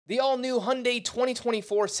The all-new Hyundai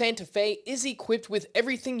 2024 Santa Fe is equipped with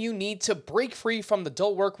everything you need to break free from the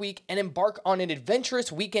dull work week and embark on an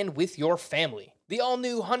adventurous weekend with your family. The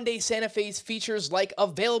all-new Hyundai Santa Fe's features like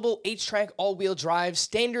available H-Track all-wheel drive,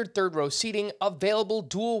 standard third-row seating, available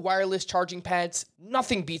dual wireless charging pads.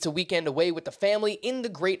 Nothing beats a weekend away with the family in the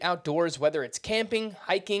great outdoors, whether it's camping,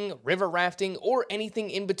 hiking, river rafting, or anything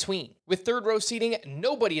in between. With third-row seating,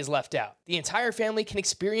 nobody is left out. The entire family can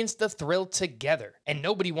experience the thrill together, and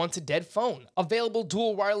nobody wants a dead phone. Available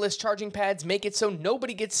dual wireless charging pads make it so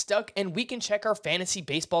nobody gets stuck, and we can check our fantasy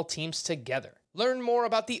baseball teams together. Learn more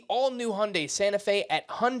about the all-new Hyundai Santa Fe at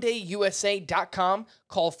HyundaiUSA.com.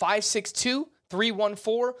 Call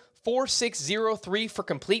 562-314-4603 for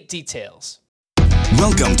complete details.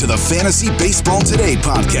 Welcome to the Fantasy Baseball Today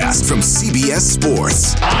podcast from CBS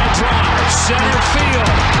Sports. High drive, center field,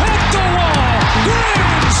 hit the wall,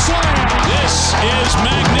 grand slam. This is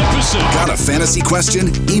magnificent. Got a fantasy question?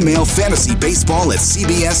 Email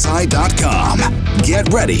fantasybaseball@cbsi.com. Get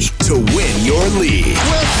ready to win your league.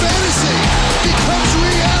 Where fantasy becomes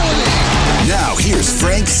reality. Now here's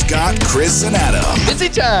Frank, Scott, Chris, and Adam. Busy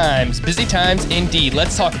times indeed.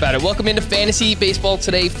 Let's talk about it. Welcome into Fantasy Baseball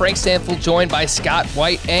Today. Frank Stanfield joined by Scott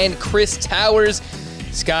White and Chris Towers.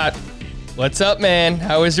 Scott, what's up, man?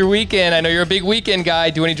 How was your weekend? I know you're a big weekend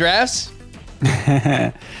guy. Do any drafts?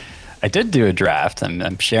 I did do a draft.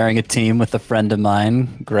 I'm sharing a team with a friend of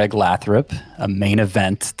mine, Greg Lathrop, a main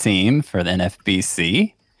event team for the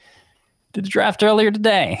NFBC. Did a draft earlier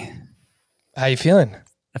today. How you feeling?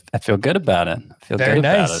 I feel good about it. Very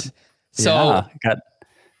nice. So,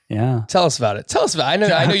 Tell us about it. I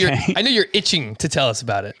know you're itching to tell us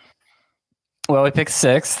about it. Well, we picked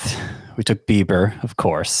sixth. We took Bieber, of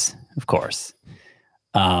course.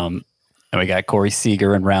 And we got Corey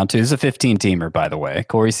Seager in round two. This is a 15-teamer, by the way.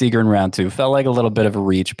 Corey Seager in round two felt like a little bit of a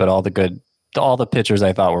reach, but all the pitchers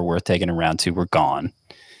I thought were worth taking in round two were gone.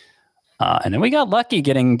 And then we got lucky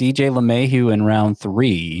getting DJ LeMahieu in round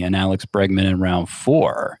three and Alex Bregman in round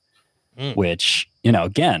four, which,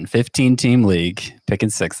 again, 15-team league,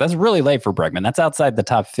 picking sixth. That's really late for Bregman. That's outside the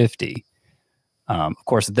top 50. Of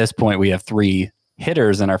course, at this point, we have three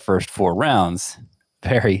hitters in our first four rounds.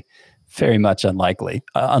 Very, very much unlike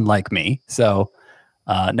me. So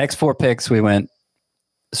next four picks, we went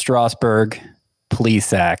Strasburg,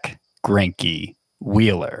 Plesac, Greinke,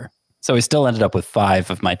 Wheeler. So we still ended up with 5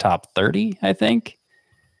 of my top 30, I think.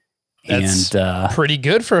 That's pretty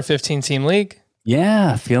good for a 15-team league.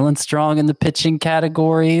 Yeah, feeling strong in the pitching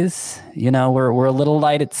categories. We're a little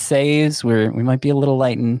light at saves. We might be a little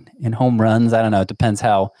light in home runs. I don't know. It depends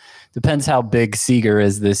how big Seager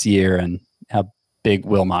is this year and how big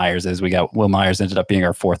Will Myers is. Will Myers ended up being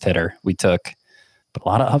our fourth hitter we took. But a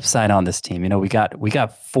lot of upside on this team. We got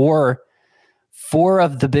four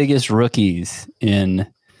of the biggest rookies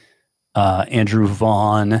in Andrew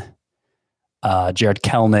Vaughn, Jared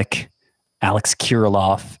Kelnick, Alex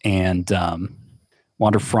Kirilloff, and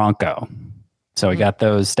Wander Franco. So we got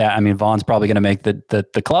those stats. I mean, Vaughn's probably going to make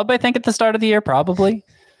the club, I think, at the start of the year, probably.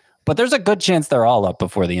 But there's a good chance they're all up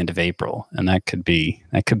before the end of April, and that could be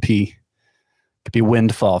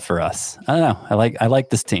windfall for us. I don't know. I like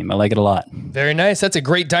this team. I like it a lot. Very nice. That's a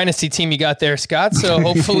great dynasty team you got there, Scott. So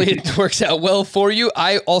hopefully it works out well for you.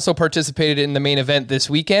 I also participated in the main event this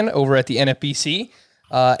weekend over at the NFBC.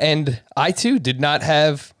 And I too did not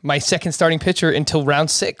have my second starting pitcher until round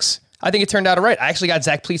 6. I think it turned out all right. I actually got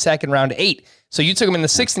Zach Plesac in round 8. So you took him in the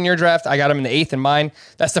 6th in your draft. I got him in the 8th in mine.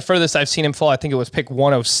 That's the furthest I've seen him fall. I think it was pick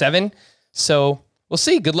 107. So we'll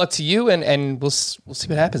see. Good luck to you, and we'll see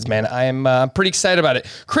what happens, man. I'm pretty excited about it.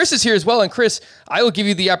 Chris is here as well, and Chris, I will give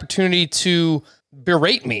you the opportunity to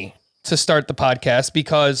berate me to start the podcast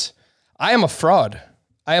because I am a fraud.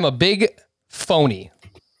 I am a big phony.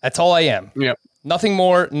 That's all I am. Yep. Nothing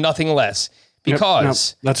more, nothing less.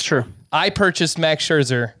 Because that's true. I purchased Max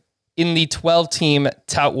Scherzer in the 12-team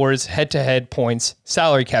Tout Wars head-to-head points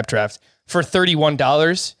salary cap draft for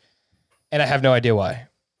 $31, and I have no idea why.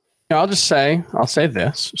 I'll say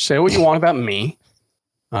this. Say what you want about me.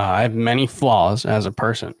 I have many flaws as a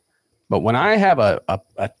person. But when I have a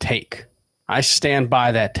take, I stand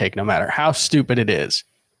by that take no matter how stupid it is.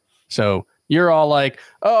 So you're all like,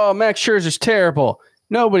 oh, Max Scherzer's terrible.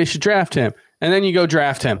 Nobody should draft him. And then you go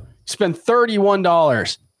draft him. Spend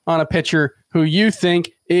 $31 on a pitcher who you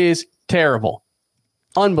think is terrible.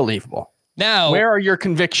 Unbelievable. Now, where are your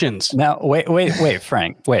convictions? Now, wait,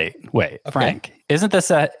 Frank. Wait, okay. Frank. Isn't this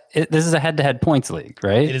this is a head-to-head points league,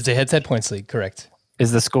 right? It is a head-to-head points league, correct.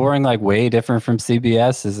 Is the scoring like way different from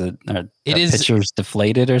CBS? Are pitchers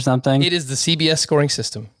deflated or something? It is the CBS scoring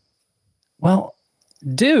system. Well,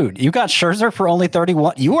 dude, you got Scherzer for only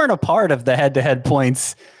 31. You weren't a part of the head-to-head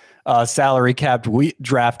points salary capped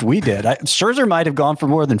draft we did. Scherzer might have gone for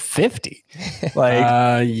more than 50.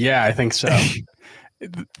 Yeah, I think so.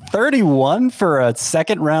 31 for a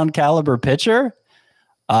second round caliber pitcher.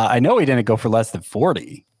 I know he didn't go for less than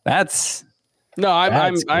 40. I'm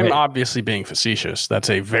obviously being facetious. That's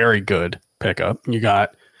a very good pickup. You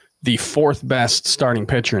got the fourth best starting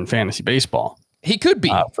pitcher in fantasy baseball. He could be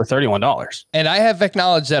for $31. And I have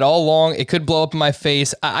acknowledged that all along. It could blow up in my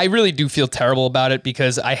face. I really do feel terrible about it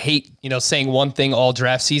because I hate, saying one thing all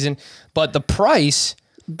draft season, but the price.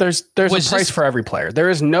 There's a price for every player. There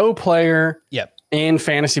is no player in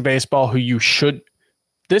fantasy baseball who you should.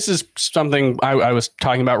 This is something I was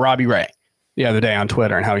talking about Robbie Ray the other day on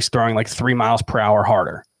Twitter and how he's throwing like 3 miles per hour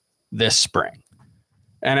harder this spring.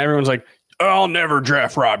 And everyone's like, I'll never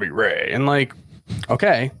draft Robbie Ray. And like,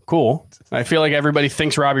 okay, cool. I feel like everybody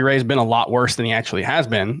thinks Robbie Ray's been a lot worse than he actually has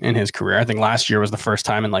been in his career. I think last year was the first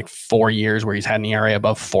time in like 4 years where he's had an ERA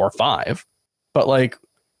above 4.5. But like,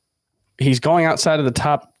 he's going outside of the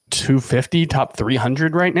top 250, top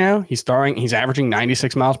 300 right now. He's averaging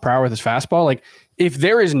 96 miles per hour with his fastball. Like, if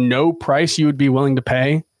there is no price you would be willing to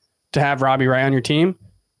pay to have Robbie Ray on your team,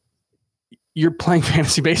 you're playing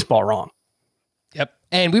fantasy baseball wrong. Yep.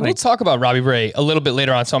 And we will talk about Robbie Ray a little bit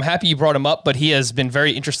later on. So I'm happy you brought him up, but he has been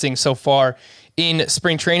very interesting so far in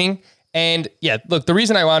spring training. And yeah, look, the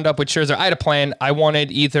reason I wound up with Scherzer, I had a plan. I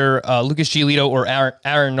wanted either Lucas Giolito or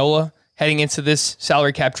Aaron Nola heading into this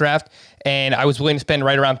salary cap draft. And I was willing to spend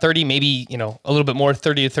right around 30, maybe, a little bit more,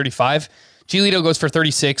 30 to 35. Giolito goes for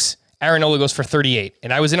 36. Aaron Nola goes for 38.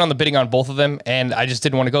 And I was in on the bidding on both of them, and I just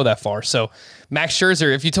didn't want to go that far. So Max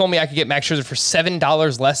Scherzer, if you told me I could get Max Scherzer for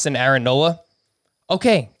 $7 less than Aaron Nola,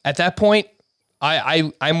 okay, at that point,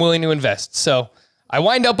 I'm willing to invest. So I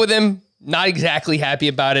wind up with him, not exactly happy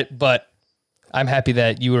about it, but I'm happy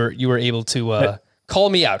that you were able to call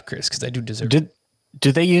me out, Chris, because I do deserve it.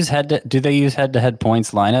 Do they use head-to-head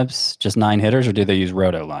points lineups, just 9 hitters, or do they use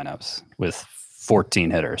roto lineups with 14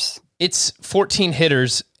 hitters? It's 14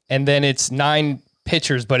 hitters, and then it's 9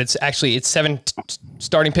 pitchers, but it's 7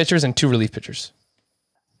 starting pitchers and 2 relief pitchers.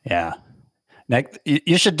 Yeah. Next,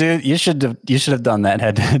 you should have done that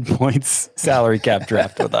head-to-head points salary cap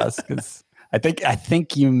draft with us, because I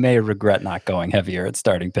think you may regret not going heavier at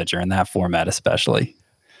starting pitcher in that format, especially.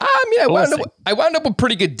 I wound up with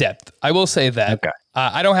pretty good depth. I will say that. Okay.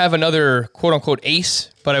 I don't have another quote unquote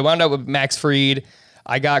ace, but I wound up with Max Fried.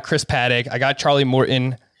 I got Chris Paddock. I got Charlie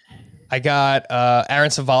Morton. I got Aaron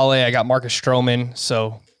Savale. I got Marcus Stroman.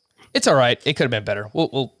 So it's all right. It could have been better.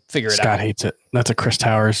 We'll figure it out. Scott hates it. That's a Chris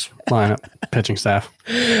Towers lineup, pitching staff.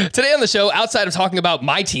 Today on the show, outside of talking about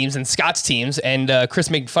my teams and Scott's teams and Chris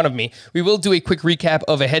making fun of me, we will do a quick recap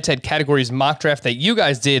of a head-to-head categories mock draft that you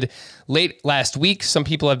guys did late last week. Some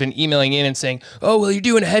people have been emailing in and saying, oh, well, you're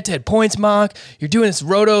doing a head-to-head points mock. You're doing this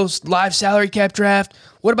Roto's live salary cap draft.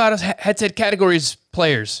 What about us head-to-head categories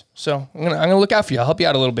players? So I'm gonna look out for you. I'll help you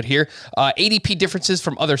out a little bit here. ADP differences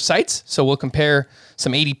from other sites. So we'll compare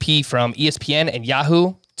some ADP from ESPN and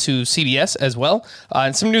Yahoo to CBS as well.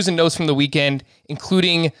 And some news and notes from the weekend,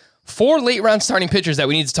 including 4 late round starting pitchers that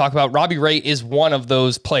we need to talk about. Robbie Ray is one of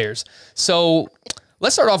those players. So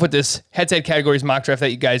let's start off with this head-to-head categories mock draft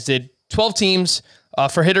that you guys did. 12 teams.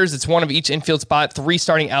 For hitters, it's 1 of each infield spot, 3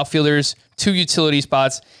 starting outfielders, 2 utility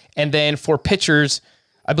spots. And then for pitchers,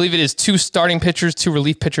 I believe it is 2 starting pitchers, 2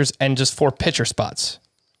 relief pitchers, and just 4 pitcher spots,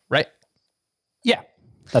 right? Yeah,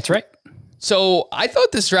 that's right. So I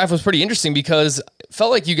thought this draft was pretty interesting because it felt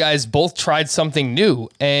like you guys both tried something new.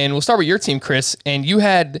 And we'll start with your team, Chris. And you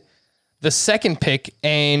had the second pick,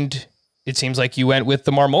 and it seems like you went with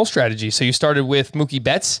the Marmol strategy. So you started with Mookie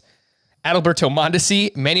Betts, Adalberto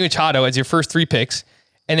Mondesi, Manny Machado as your first 3 picks.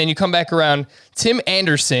 And then you come back around Tim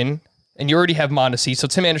Anderson, and you already have Mondesi. So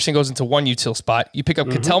Tim Anderson goes into 1 util spot. You pick up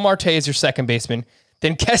Ketel Marte as your second baseman.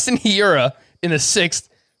 Then Keston Hiura in the 6th.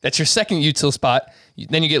 That's your second util spot.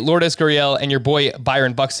 Then you get Lourdes Gurriel and your boy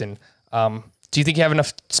Byron Buxton. Do you think you have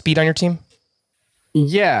enough speed on your team?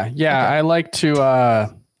 Yeah. Okay. I like to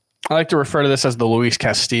refer to this as the Luis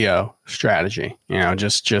Castillo strategy.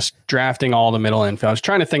 Just drafting all the middle infield. I was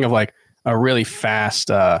trying to think of like a really fast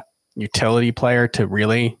utility player to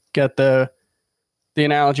really get the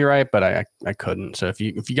analogy right, but I couldn't. So if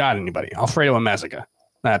you got anybody, Alfredo Amezaga.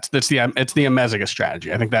 It's the Amezaga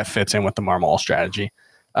strategy. I think that fits in with the Marmol strategy.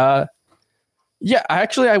 I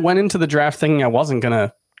went into the draft thinking I wasn't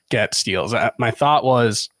gonna get steals. My thought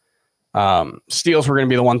was steals were gonna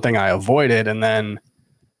be the one thing I avoided, and then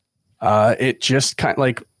it just kind of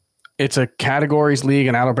like it's a categories league,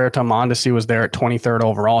 and Adalberto Mondesi was there at 23rd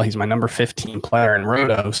overall. He's my number 15 player in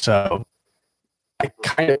Roto, so I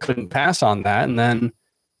kind of couldn't pass on that. And then,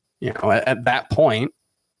 at that point,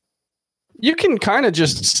 you can kind of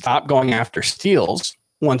just stop going after steals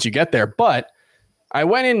once you get there. But I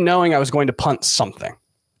went in knowing I was going to punt something,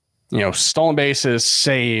 stolen bases,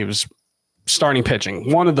 saves, starting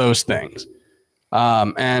pitching, one of those things.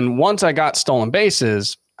 And once I got stolen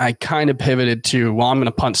bases, I kind of pivoted to, I'm going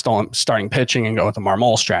to punt starting pitching and go with the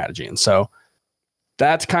Marmol strategy. And so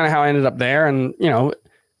that's kind of how I ended up there. And,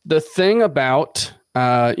 the thing about,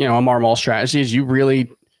 a Marmol strategy is you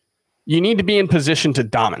need to be in position to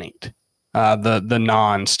dominate the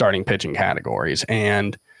non-starting pitching categories.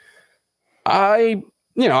 And I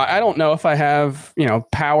don't know if I have,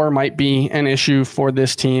 power might be an issue for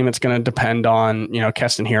this team. It's going to depend on,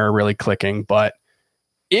 Keston Hiura really clicking. But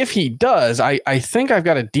if he does, I think I've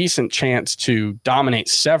got a decent chance to dominate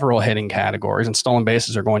several hitting categories, and stolen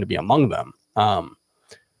bases are going to be among them.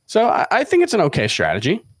 So I think it's an okay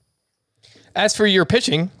strategy. As for your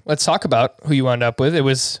pitching, let's talk about who you wound up with.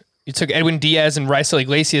 You took Edwin Diaz and Raisel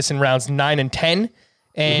Iglesias in rounds 9 and 10,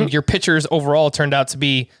 and your pitchers overall turned out to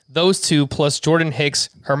be those two plus Jordan Hicks,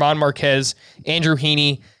 German Marquez, Andrew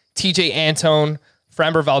Heaney, TJ Antone,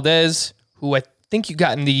 Framber Valdez, who I think you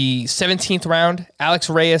got in the 17th round, Alex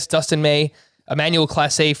Reyes, Dustin May, Emmanuel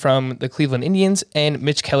Clase from the Cleveland Indians, and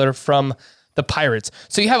Mitch Keller from the Pirates.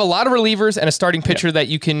 So you have a lot of relievers and a starting pitcher that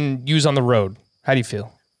you can use on the road. How do you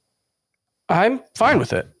feel? I'm fine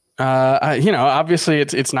with it. Obviously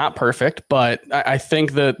it's not perfect, but I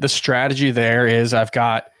think the strategy there is I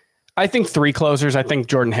think 3 closers. I think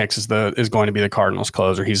Jordan Hicks is going to be the Cardinals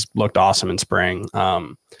closer. He's looked awesome in spring.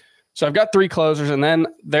 So I've got 3 closers, and then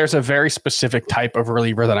there's a very specific type of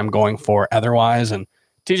reliever that I'm going for otherwise. And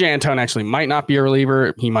TJ Antone actually might not be a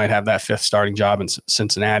reliever. He might have that 5th starting job in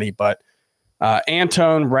Cincinnati, but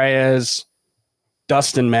Antone, Reyes,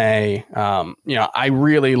 Dustin May, I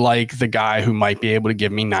really like the guy who might be able to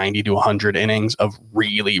give me 90 to 100 innings of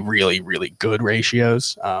really, really, really good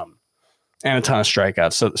ratios and a ton of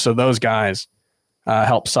strikeouts. So those guys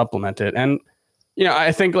help supplement it. And,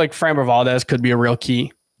 I think like Framber Valdez could be a real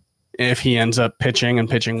key. If he ends up pitching and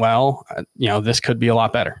pitching well, this could be a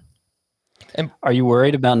lot better. And are you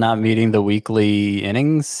worried about not meeting the weekly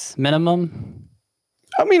innings minimum?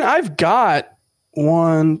 I mean, I've got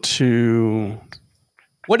 1, 2...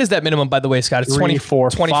 What is that minimum, by the way, Scott? It's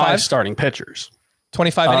 24, 25 5 starting pitchers.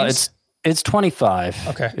 25 innings? It's 25.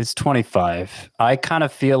 Okay. It's 25. I kind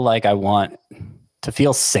of feel like I want to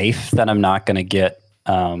feel safe that I'm not going to get,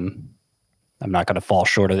 I'm not going to fall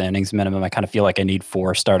short of the innings minimum. I kind of feel like I need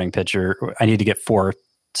 4 starting pitcher. I need to get 4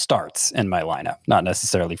 starts in my lineup, not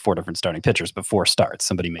necessarily 4 different starting pitchers, but 4 starts.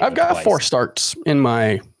 I've got twice. 4 starts in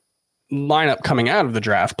my lineup coming out of the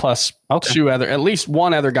draft, plus at least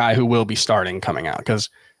one other guy who will be starting coming out. Because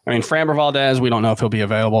Framber Valdez, we don't know if he'll be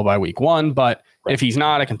available by week 1, but if he's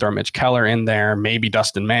not, I can throw Mitch Keller in there. Maybe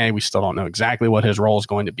Dustin May. We still don't know exactly what his role is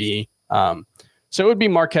going to be. So it would be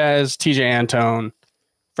Marquez, TJ Antone,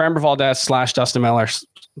 Framber Valdez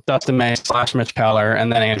 / Dustin May / Mitch Keller,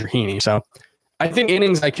 and then Andrew Heaney. So I think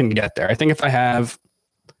innings I can get there. I think if I have,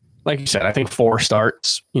 like you said, I think 4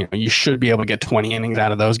 starts, you should be able to get 20 innings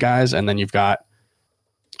out of those guys. And then you've got,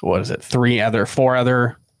 4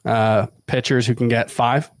 other pitchers who can get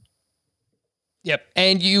 5. Yep.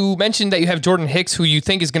 And you mentioned that you have Jordan Hicks, who you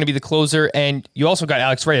think is going to be the closer, and you also got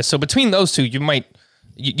Alex Reyes. So between those two,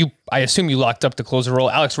 I assume you locked up the closer role.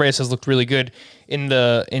 Alex Reyes has looked really good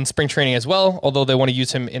in spring training as well, although they want to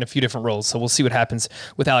use him in a few different roles. So we'll see what happens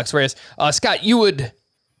with Alex Reyes. Scott, you would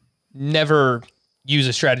never use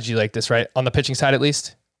a strategy like this, right? On the pitching side, at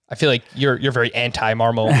least. I feel like you're very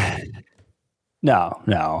anti-Marmol. No,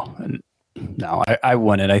 I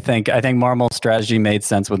wouldn't. I think Marmol's strategy made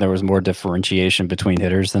sense when there was more differentiation between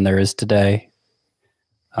hitters than there is today.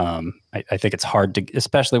 I think it's hard to,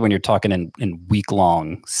 especially when you're talking in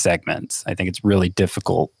week-long segments. I think it's really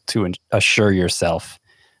difficult to assure yourself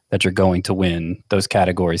that you're going to win those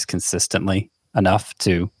categories consistently enough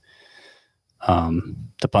to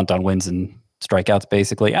punt on wins and strikeouts,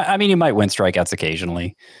 basically. I mean, you might win strikeouts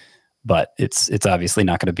occasionally, but it's obviously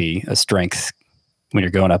not going to be a strength when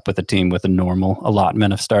you're going up with a team with a normal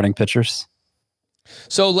allotment of starting pitchers.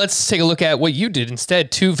 So let's take a look at what you did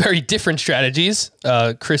instead. 2 very different strategies.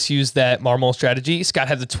 Chris used that Marmol strategy. Scott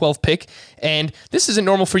had the 12th pick. And this isn't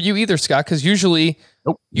normal for you either, Scott, because usually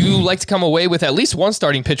you like to come away with at least 1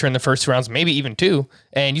 starting pitcher in the first 2 rounds, maybe even 2.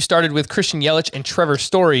 And you started with Christian Yelich and Trevor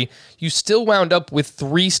Story. You still wound up with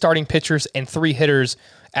 3 starting pitchers and 3 hitters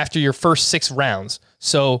after your first 6 rounds.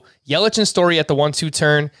 So Yelich and Story at the 1-2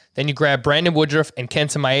 turn. Then you grab Brandon Woodruff and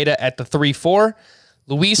Kenta Maeda at the 3-4.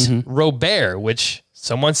 Luis Robert, which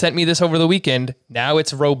someone sent me this over the weekend. Now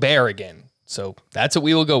it's Robert again. So that's what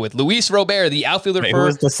we will go with. Luis Robert, the outfielder Wait, for... who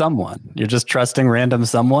is the someone? You're just trusting random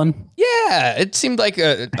someone? Yeah, it seemed like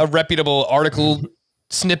a reputable article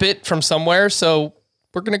snippet from somewhere. So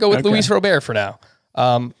we're going to go with Luis Robert for now.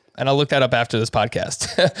 And I'll look that up after this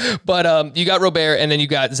podcast. But you got Robert, and then you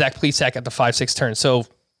got Zach Plesac at the 5-6 turn. So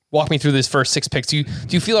walk me through this first 6 picks. Do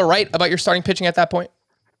you feel all right about your starting pitching at that point?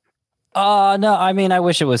 No, I mean, I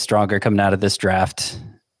wish it was stronger coming out of this draft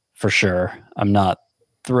for sure. I'm not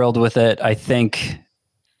thrilled with it. I think,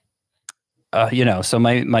 so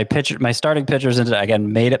my starting pitchers,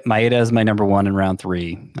 again, Maeda is my number 1 in round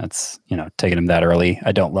 3. That's, taking him that early.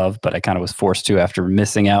 I don't love, but I kind of was forced to after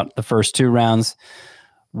missing out the first 2 rounds.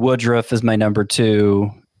 Woodruff is my number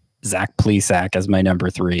 2. Zach Plesac is my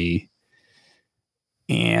number 3.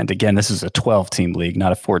 And again, this is a 12-team league,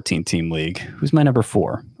 not a 14-team league. Who's my number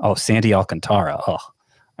 4? Oh, Sandy Alcantara. Oh,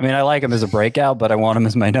 I mean, I like him as a breakout, but I want him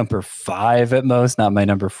as my number 5 at most, not my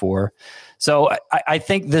number 4. So I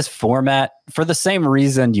think this format, for the same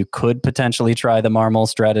reason you could potentially try the Marmol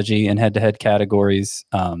strategy in head-to-head categories,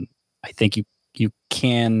 I think you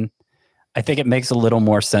can. I think it makes a little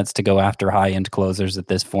more sense to go after high-end closers at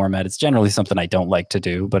this format. It's generally something I don't like to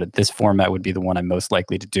do, but at this format would be the one I'm most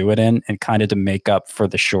likely to do it in, and kind of to make up for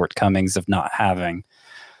the shortcomings of not having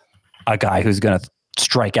a guy who's going to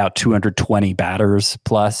strike out 220 batters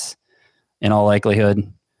plus in all likelihood.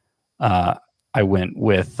 I went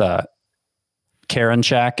with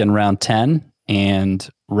Karinchak in round 10 and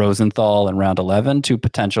Rosenthal in round 11, 2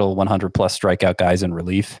 potential 100 plus strikeout guys in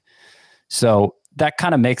relief. So that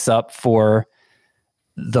kind of makes up for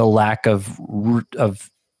the lack of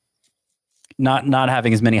not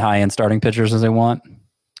having as many high-end starting pitchers as I want.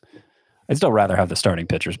 I'd still rather have the starting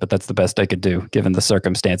pitchers, but that's the best I could do given the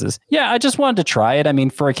circumstances. Yeah, I just wanted to try it. I mean,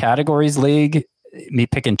 for a categories league, me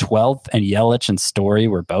picking 12th and Yelich and Story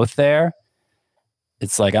were both there.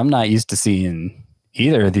 It's like, I'm not used to seeing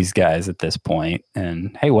either of these guys at this point.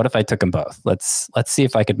 And hey, what if I took them both? Let's see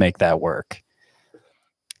if I could make that work.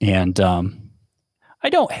 And I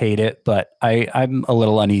don't hate it, but I'm a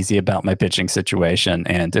little uneasy about my pitching situation.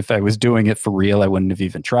 And if I was doing it for real, I wouldn't have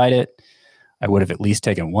even tried it. I would have at least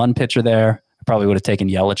taken one pitcher there. I probably would have taken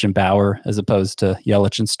Yelich and Bauer as opposed to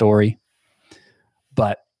Yelich and Story.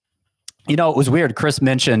 But, it was weird. Chris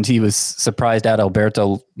mentioned he was surprised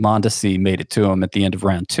Adalberto Mondesi made it to him at the end of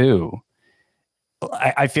round 2.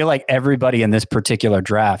 I feel like everybody in this particular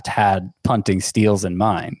draft had punting steals in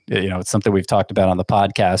mind. It's something we've talked about on the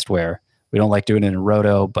podcast where we don't like doing it in a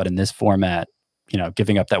roto, but in this format,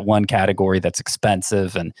 giving up that one category that's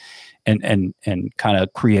expensive and kind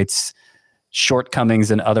of creates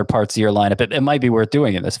shortcomings in other parts of your lineup. It might be worth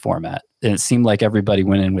doing in this format. And it seemed like everybody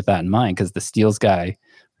went in with that in mind because the steals guy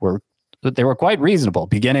were quite reasonable,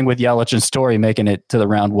 beginning with Yelich and Story making it to the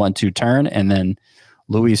round 1-2 turn, and then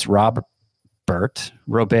Luis Robert. I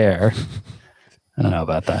don't know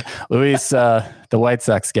about that. Luis, the White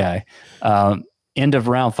Sox guy. End of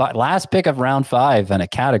round 5, last pick of round 5 in a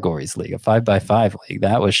categories league, a 5x5 league.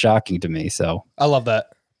 That was shocking to me. So I love that.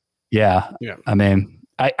 Yeah. I mean,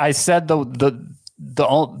 I said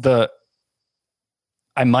the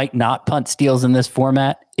I might not punt steals in this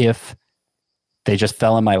format if they just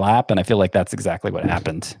fell in my lap, and I feel like that's exactly what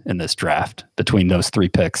happened in this draft between those 3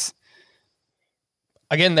 picks.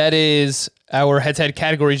 Again, that is our head-to-head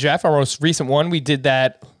category draft, our most recent one. We did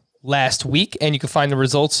that last week, and you can find the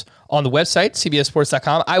results on the website,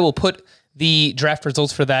 cbssports.com. I will put the draft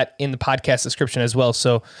results for that in the podcast description as well,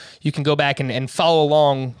 so you can go back and follow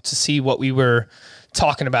along to see what we were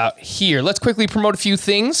talking about here. Let's quickly promote a few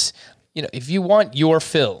things. If you want your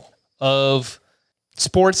fill of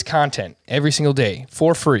sports content every single day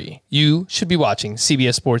for free, you should be watching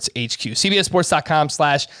CBS Sports HQ.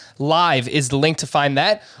 CBSSports.com/live is the link to find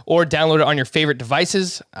that, or download it on your favorite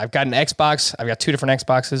devices. I've got an Xbox. I've got 2 different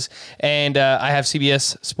Xboxes, and I have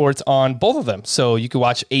CBS Sports on both of them. So you can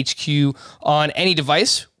watch HQ on any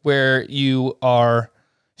device where you are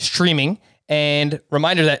streaming. And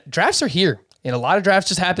reminder that drafts are here. And a lot of drafts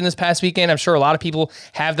just happened this past weekend. I'm sure a lot of people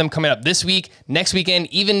have them coming up this week, next weekend,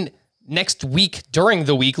 even next week during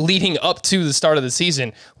the week leading up to the start of the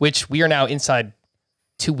season, which we are now inside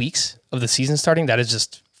 2 weeks of the season starting. That is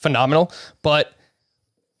just phenomenal. But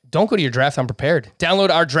don't go to your draft unprepared. Download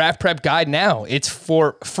our draft prep guide now. It's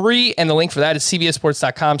for free, and the link for that is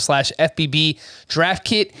cbssports.com/FBB draft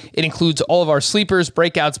kit. It includes all of our sleepers,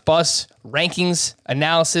 breakouts, busts, rankings,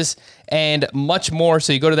 analysis, and much more.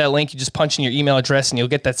 So you go to that link, you just punch in your email address, and you'll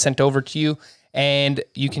get that sent over to you, and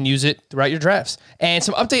you can use it throughout your drafts. And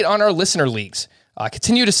some update on our listener leagues.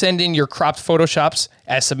 Continue to send in your cropped Photoshops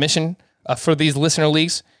as submission for these listener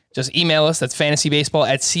leagues. Just email us. That's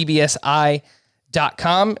fantasybaseball@cbsi.com.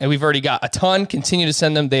 .com, and we've already got a ton. Continue to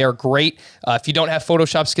send them. They are great. If you don't have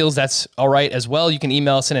Photoshop skills, that's all right as well. You can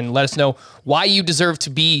email us in and let us know why you deserve to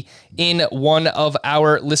be in one of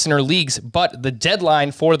our listener leagues. But the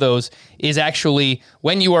deadline for those is actually,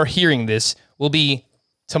 when you are hearing this, will be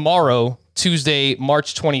tomorrow, Tuesday,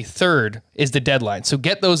 March 23rd is the deadline. So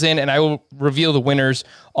get those in, and I will reveal the winners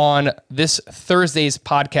on this Thursday's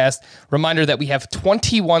podcast. Reminder that we have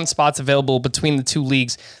 21 spots available between the two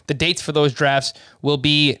leagues. The dates for those drafts will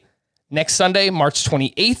be next Sunday, March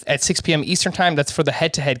 28th at 6 p.m. Eastern Time. That's for the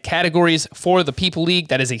head-to-head categories. For the People League,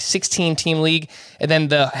 that is a 16-team league. And then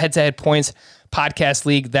the head-to-head points podcast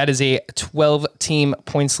league, that is a 12-team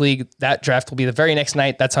points league. That draft will be the very next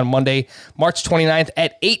night. That's on Monday, March 29th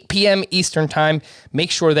at 8 p.m. Eastern Time.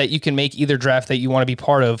 Make sure that you can make either draft that you want to be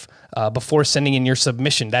part of before sending in your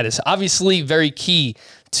submission. That is obviously very key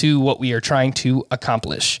to what we are trying to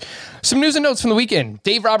accomplish. Some news and notes from the weekend.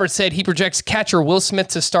 Dave Roberts said he projects catcher Will Smith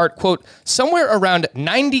to start, quote, somewhere around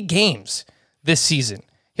 90 games this season.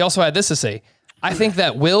 He also had this to say, I think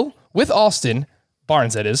that Will, with Austin,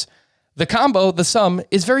 Barnes that is, the combo, the sum,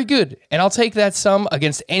 is very good, and I'll take that sum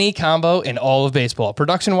against any combo in all of baseball,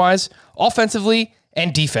 production-wise, offensively,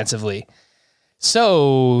 and defensively.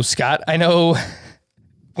 So, Scott, I know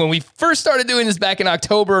when we first started doing this back in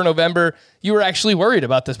October or November, you were actually worried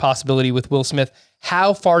about this possibility with Will Smith.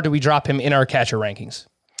 How far do we drop him in our catcher rankings?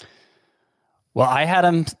 Well, I had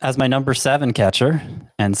him as my number 7 catcher,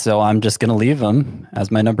 and so I'm just going to leave him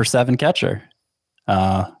as my number 7 catcher.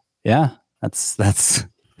 Yeah,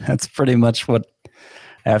 that's pretty much what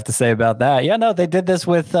I have to say about that. Yeah, no, they did this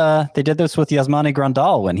with Yasmani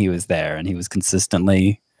Grandal when he was there, and he was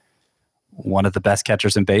consistently one of the best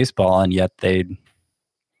catchers in baseball, and yet they'd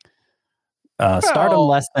start him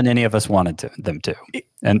less than any of us wanted them to.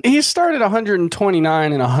 And he started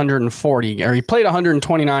 129 and 140, or he played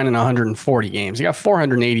 129 and 140 games. He got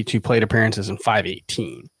 482 plate appearances in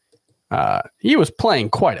 518. He was playing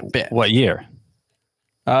quite a bit. What year?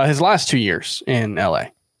 His last 2 years in LA.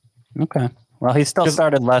 Okay. Well, he still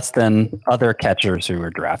started less than other catchers who were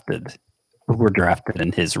drafted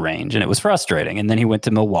in his range, and it was frustrating. And then he went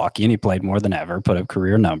to Milwaukee and he played more than ever, put up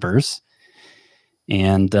career numbers.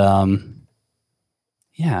 And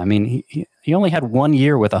yeah, I mean, he only had 1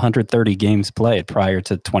 year with 130 games played prior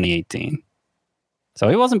to 2018. So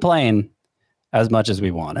he wasn't playing as much as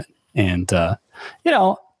we wanted. And, I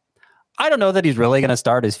don't know that he's really going to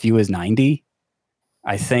start as few as 90.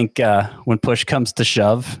 I think when push comes to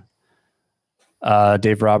shove,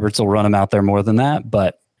 Dave Roberts will run him out there more than that.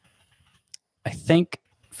 But I think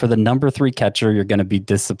for the number 3 catcher, you're going to be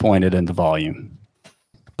disappointed in the volume.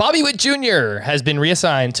 Bobby Witt Jr. has been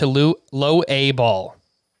reassigned to low A ball.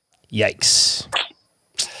 Yikes.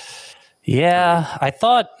 Yeah, I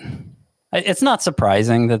thought it's not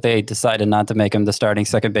surprising that they decided not to make him the starting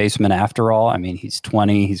second baseman after all. I mean, he's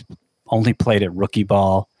 20. He's only played at rookie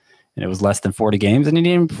ball, and it was less than 40 games, and he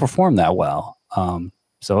didn't even perform that well.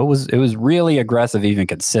 So it was really aggressive even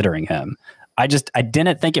considering him. I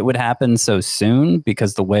didn't think it would happen so soon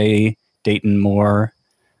because the way Dayton Moore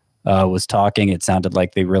was talking, it sounded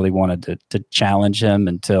like they really wanted to challenge him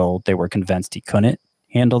until they were convinced he couldn't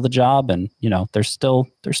handle the job. And, there's still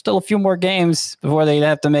a few more games before they'd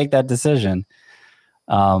have to make that decision.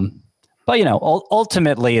 But,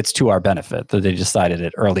 ultimately it's to our benefit that they decided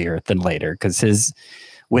it earlier than later because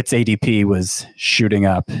Witt's ADP was shooting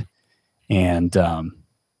up. And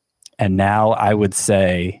now I would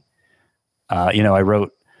say, I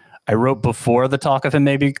wrote before the talk of him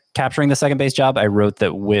maybe capturing the second base job, I wrote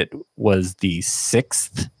that Witt was the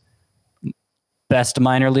 6th best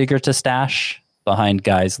minor leaguer to stash behind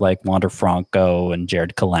guys like Wander Franco and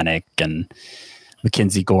Jared Kelenic and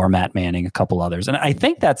Mackenzie Gore, Matt Manning, a couple others. And I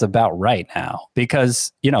think that's about right now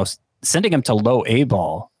because, sending him to low A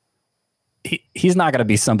ball, he's not going to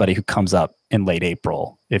be somebody who comes up in late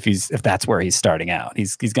April if that's where he's starting out.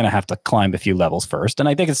 He's going to have to climb a few levels first. And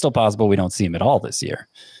I think it's still possible we don't see him at all this year.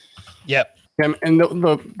 Yep. And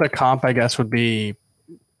the comp, I guess, would be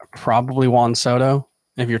probably Juan Soto.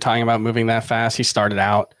 If you're talking about moving that fast, he started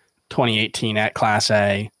out 2018 at Class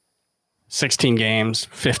A, 16 games,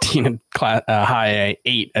 15 at High A,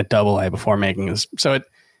 8 at Double A before making his. So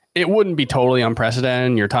it wouldn't be totally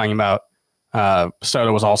unprecedented. You're talking about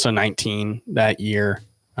Soto was also 19 that year.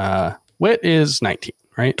 Witt is 19,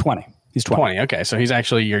 right? 20. He's 20. Okay, so he's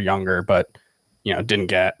actually a year younger, but didn't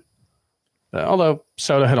get. Although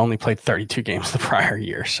Soto had only played 32 games the prior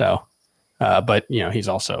year, so but he's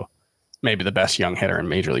also maybe the best young hitter in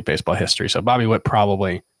Major League Baseball history. So Bobby Witt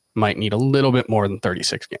probably might need a little bit more than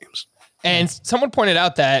 36 games. And someone pointed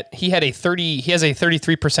out that he has a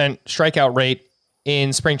 33% strikeout rate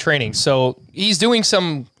in spring training. So he's doing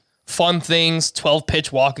some fun things,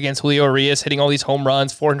 12-pitch walk against Julio Urias, hitting all these home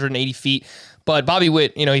runs, 480 feet. But Bobby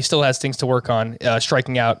Witt, he still has things to work on,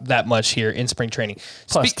 striking out that much here in spring training.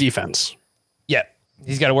 Plus defense. Yeah,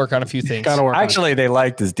 he's got to work on a few things. Actually, they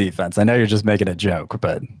liked his defense. I know you're just making a joke,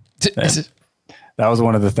 but that was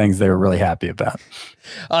one of the things they were really happy about.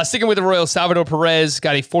 Sticking with the Royals, Salvador Perez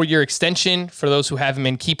got a 4-year extension for those who have him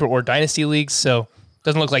in keeper or dynasty leagues, so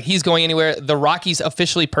doesn't look like he's going anywhere. The Rockies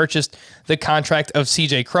officially purchased the contract of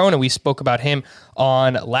CJ Cron, and we spoke about him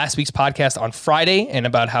on last week's podcast on Friday and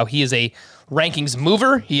about how he is a rankings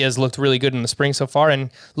mover. He has looked really good in the spring so far and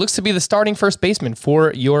looks to be the starting first baseman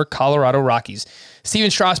for your Colorado Rockies. Steven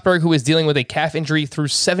Strasburg, who is dealing with a calf injury, threw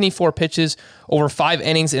 74 pitches over 5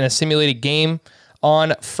 innings in a simulated game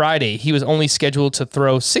on Friday. He was only scheduled to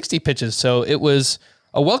throw 60 pitches, so it was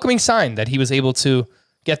a welcoming sign that he was able to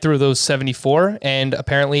get through those 74, and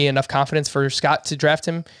apparently enough confidence for Scott to draft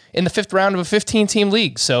him in the 5th round of a 15-team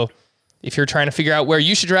league. So if you're trying to figure out where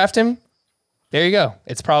you should draft him, there you go.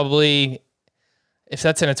 It's probably, if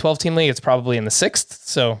that's in a 12-team league, it's probably in the 6th.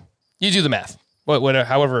 So you do the math,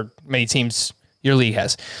 however many teams your league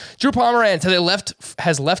has. Drew Pomeranz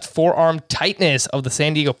has left forearm tightness of the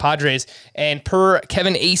San Diego Padres, and per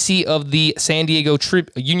Kevin Acee of the San Diego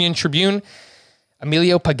Union Tribune,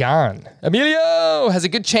 Emilio Pagan has a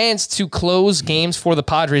good chance to close games for the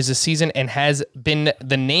Padres this season and has been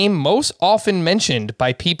the name most often mentioned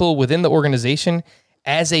by people within the organization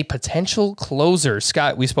as a potential closer.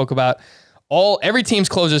 Scott, we spoke about every team's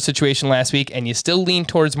closer situation last week, and you still lean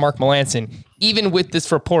towards Mark Melancon. Even with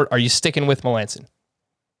this report, are you sticking with Melancon?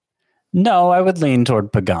 No, I would lean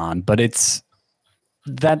toward Pagan, but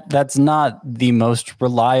that's not the most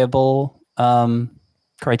reliable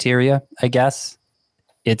criteria, I guess.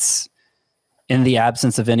 It's in the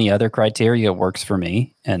absence of any other criteria, it works for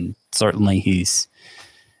me. And certainly he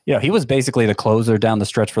was basically the closer down the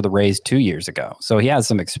stretch for the Rays 2 years ago. So he has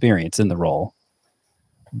some experience in the role,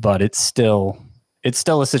 but it's still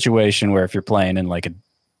a situation where if you're playing in like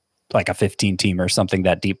a 15 team or something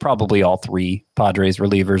that deep, probably all 3 Padres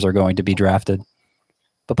relievers are going to be drafted,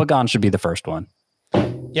 but Pagan should be the first one.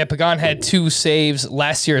 Yeah, Pagan had 2 saves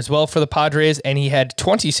last year as well for the Padres, and he had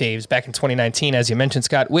 20 saves back in 2019, as you mentioned,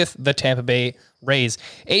 Scott, with the Tampa Bay Rays.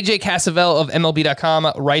 AJ Casavel of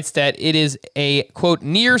MLB.com writes that it is a, quote,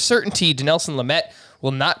 near certainty Dinelson Lamet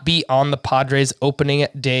will not be on the Padres opening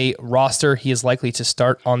day roster. He is likely to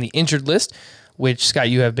start on the injured list, which, Scott,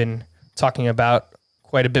 you have been talking about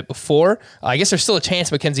quite a bit before. I guess there's still a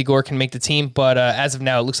chance Mackenzie Gore can make the team, but as of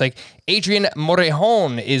now, it looks like Adrian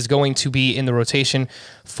Morejon is going to be in the rotation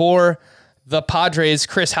for the Padres.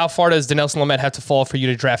 Chris, how far does Dinelson Lamet have to fall for you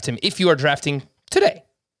to draft him if you are drafting today?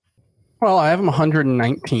 Well, I have him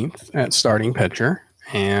 119th at starting pitcher,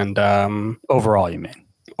 and overall, you mean?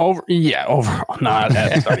 Overall, not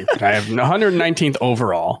at starting pitcher. I have 119th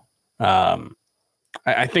overall.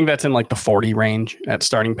 I think that's in like the 40 range at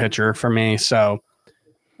starting pitcher for me. So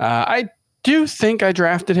I do think I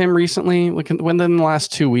drafted him recently, within the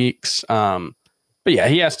last 2 weeks. But yeah,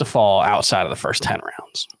 he has to fall outside of the first 10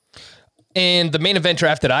 rounds. And the main event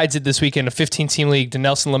draft that I did this weekend, a 15-team league,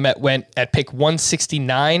 Dinelson Lamet went at pick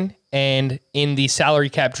 169. And in the salary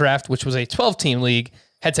cap draft, which was a 12-team league,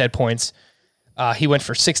 head-to-head points, he went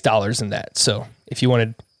for $6 in that. So if you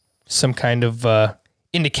wanted some kind of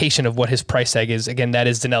indication of what his price tag is, again, that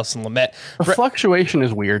is Dinelson Lamet. The fluctuation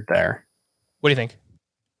is weird there. What do you think?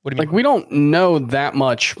 What do you mean? Like, we don't know that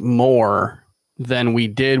much more than we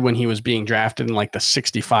did when he was being drafted in like the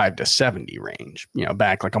 65 to 70 range,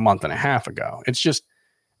 back like a month and a half ago.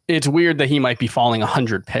 It's weird that he might be falling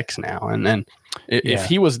 100 picks now. And then if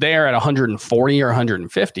he was there at 140 or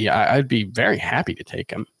 150, I'd be very happy to take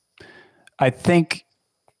him. I think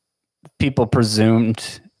people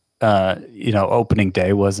presumed, opening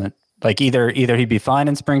day wasn't like either he'd be fine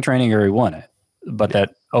in spring training or he won it, but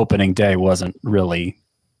that opening day wasn't really.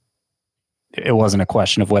 It wasn't a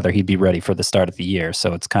question of whether he'd be ready for the start of the year.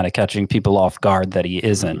 So it's kind of catching people off guard that he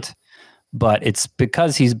isn't. But it's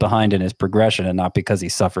because he's behind in his progression and not because he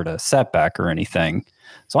suffered a setback or anything.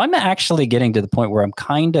 So I'm actually getting to the point where I'm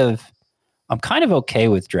kind of okay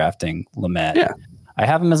with drafting Lamet. Yeah. I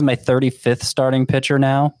have him as my 35th starting pitcher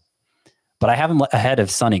now, but I have him ahead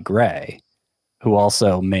of Sonny Gray, who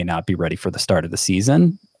also may not be ready for the start of the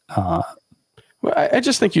season. Well, I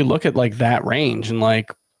just think you look at like that range and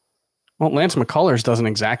like, well, Lance McCullers doesn't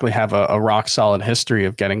exactly have a rock solid history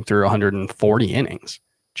of getting through 140 innings.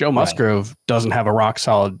 Joe Musgrove doesn't have a rock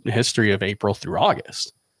solid history of April through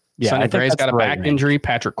August. Yeah, Sonny Gray's got a back injury.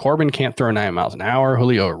 Patrick Corbin can't throw 9 miles an hour.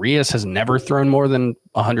 Julio Urias has never thrown more than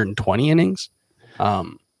 120 innings.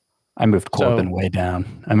 I moved Corbin way down.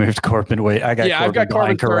 I got I've got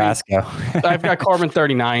Corbin Carrasco. I've got Corbin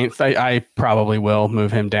 39th. I probably will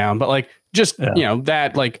move him down, but like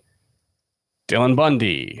that like Dylan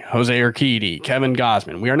Bundy, Jose Urquidy, Kevin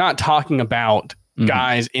Gausman. We are not talking about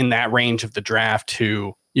guys in that range of the draft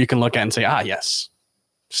who you can look at and say, yes,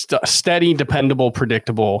 steady, dependable,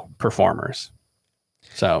 predictable performers.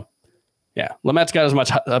 So, yeah, Lamet's got as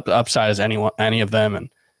much upside as any of them, and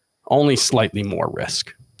only slightly more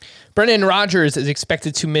risk. Brendan Rodgers is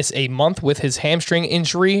expected to miss a month with his hamstring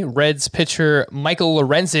injury. Reds pitcher Michael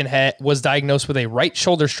Lorenzen was diagnosed with a right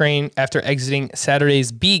shoulder strain after exiting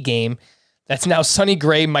Saturday's B game. That's now Sonny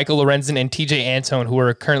Gray, Michael Lorenzen, and TJ Antone, who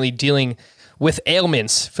are currently dealing with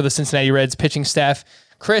ailments for the Cincinnati Reds pitching staff.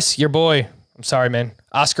 Chris, your boy, I'm sorry, man.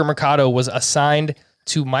 Oscar Mercado was assigned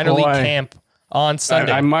to minor league camp on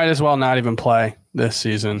Sunday. I might as well not even play this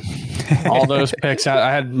season. All those picks,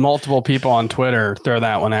 I had multiple people on Twitter throw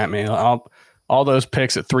that one at me. All those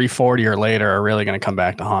picks at 340 or later are really going to come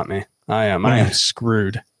back to haunt me. I am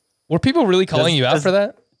screwed. Were people really calling you out for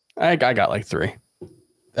that? I got like 3.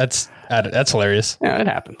 That's hilarious. Yeah, it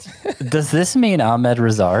happens. Does this mean Ahmed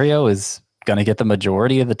Rosario is going to get the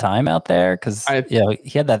majority of the time out there? Because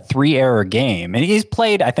he had that 3-error game, and he's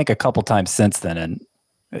played, I think, a couple times since then, and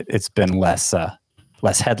it's been less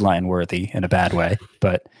headline worthy in a bad way.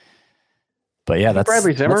 But yeah, that's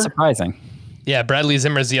surprising. Yeah, Bradley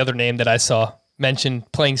Zimmer is the other name that I saw mentioned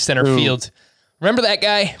playing center field. Remember that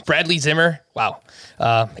guy, Bradley Zimmer? Wow,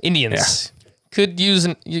 Indians could use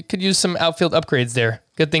some outfield upgrades there.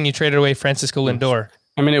 Good thing you traded away Francisco Lindor.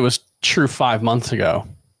 I mean, it was true 5 months ago,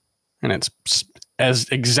 and it's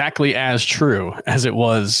exactly as true as it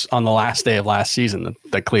was on the last day of last season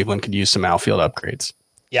that Cleveland could use some outfield upgrades.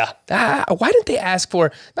 Yeah. Why didn't they ask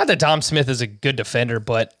for, not that Dom Smith is a good defender,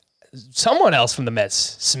 but someone else from the Mets,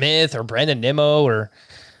 Smith or Brandon Nimmo, or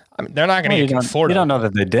they're not going to afford it. You don't know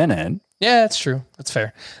that they didn't. Yeah, that's true. That's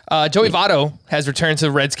fair. Joey Votto has returned to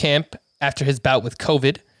the Reds camp after his bout with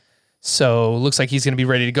COVID. So looks like he's going to be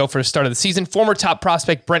ready to go for the start of the season. Former top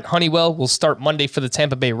prospect Brent Honeywell will start Monday for the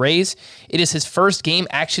Tampa Bay Rays. It is his first game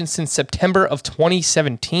action since September of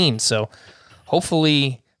 2017. So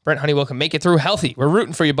hopefully Brent Honeywell can make it through healthy. We're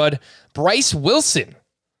rooting for you, bud. Bryce Wilson.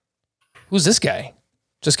 Who's this guy?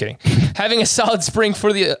 Just kidding. Having a solid spring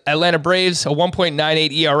for the Atlanta Braves, a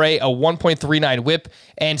 1.98 ERA, a 1.39 whip,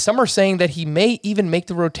 and some are saying that he may even make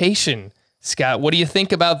the rotation. Scott, what do you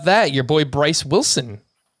think about that? Your boy Bryce Wilson.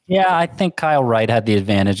 Yeah, I think Kyle Wright had the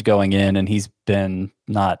advantage going in, and he's been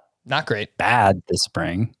not great, bad this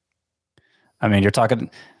spring. I mean, you're talking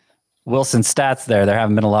Wilson's stats there. There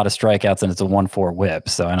haven't been a lot of strikeouts, and it's a 1.4 whip.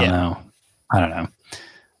 So I don't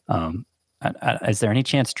know. Is there any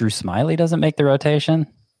chance Drew Smyly doesn't make the rotation?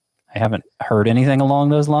 I haven't heard anything along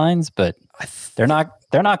those lines, but they're not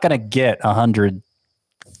going to get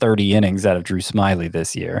 130 innings out of Drew Smyly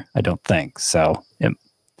this year. I don't think so.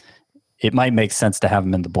 It might make sense to have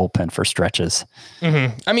him in the bullpen for stretches.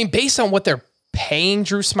 Mm-hmm. I mean, based on what they're paying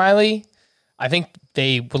Drew Smyly, I think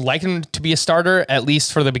they would like him to be a starter, at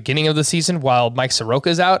least for the beginning of the season, while Mike Soroka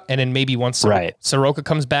is out. And then maybe once Soroka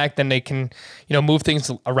comes back, then they can, move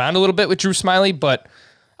things around a little bit with Drew Smyly. But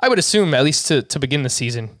I would assume, at least to begin the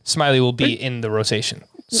season, Smyly will be in the rotation.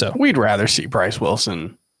 So we'd rather see Bryce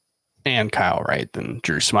Wilson and Kyle Wright than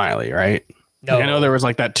Drew Smyly, right? No. I know there was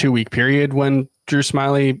like that 2-week period when Drew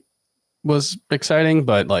Smyly was exciting,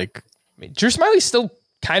 but Drew Smyly's still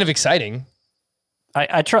kind of exciting.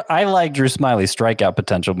 I like Drew Smyly's strikeout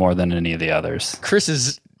potential more than any of the others. Chris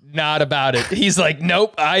is not about it. He's like,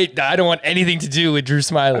 nope, I don't want anything to do with Drew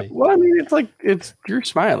Smyly. Well, I mean, it's Drew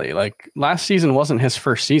Smyly. Like last season wasn't his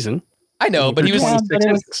first season. I know, but he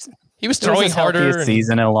was throwing harder.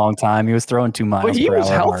 Season in a long time. He was throwing 2 miles. But he was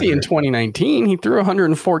healthy in 2019. He threw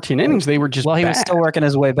 114 innings. They were just he was still working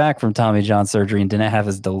his way back from Tommy John surgery and didn't have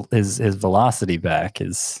his velocity back.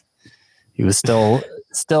 He was still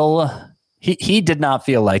he did not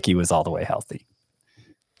feel like he was all the way healthy.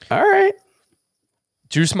 All right.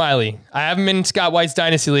 Drew Smyly. I have him in Scott White's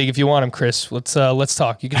Dynasty League if you want him, Chris. Let's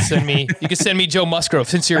talk. You can send me Joe Musgrove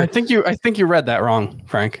since you're I think you read that wrong,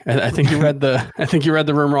 Frank. I think you read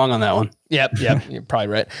the room wrong on that one. Yep, you're probably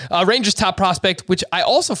right. Rangers top prospect, which I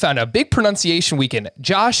also found out, big pronunciation weekend.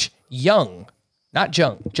 Josh Young, not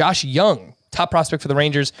Jung. Josh Young, top prospect for the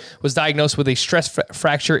Rangers, was diagnosed with a stress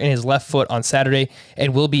fracture in his left foot on Saturday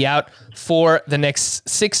and will be out for the next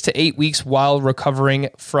 6 to 8 weeks while recovering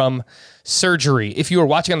from surgery. If you are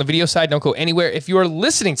watching on the video side, don't go anywhere. If you are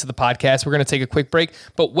listening to the podcast, we're going to take a quick break.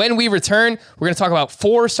 But when we return, we're going to talk about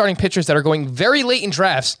 4 starting pitchers that are going very late in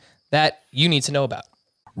drafts that you need to know about.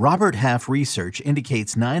 Robert Half research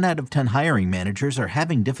indicates 9 out of 10 hiring managers are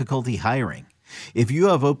having difficulty hiring. If you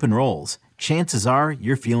have open roles, chances are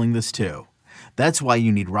you're feeling this too. That's why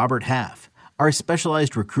you need Robert Half. Our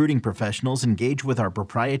specialized recruiting professionals engage with our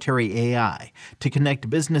proprietary AI to connect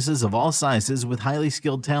businesses of all sizes with highly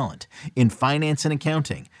skilled talent in finance and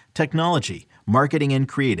accounting, technology, marketing and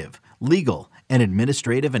creative, legal, and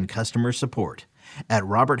administrative and customer support. At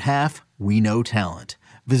Robert Half, we know talent.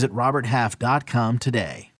 Visit roberthalf.com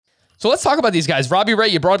today. So let's talk about these guys. Robbie Ray,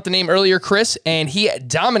 you brought up the name earlier, Chris, and he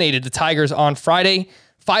dominated the Tigers on Friday.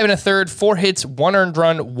 5 1/3, 4 hits, 1 earned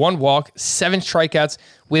run, 1 walk, 7 strikeouts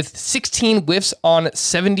with 16 whiffs on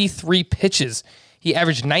 73 pitches. He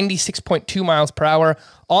averaged 96.2 miles per hour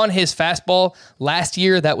on his fastball. Last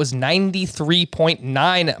year, that was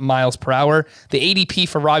 93.9 miles per hour. The ADP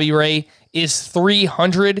for Robbie Ray is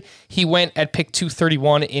 300. He went at pick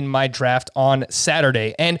 231 in my draft on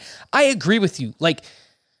Saturday. And I agree with you. Like,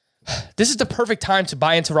 this is the perfect time to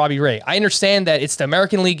buy into Robbie Ray. I understand that it's the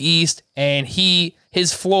American League East and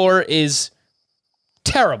his floor is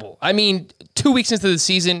terrible. I mean, 2 weeks into the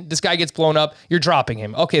season, this guy gets blown up. You're dropping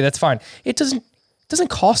him. Okay, that's fine. It doesn't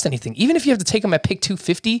cost anything. Even if you have to take him at pick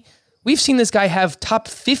 250, we've seen this guy have top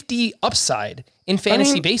 50 upside in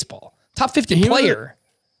fantasy baseball. Top 50 player.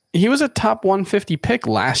 He was a top 150 pick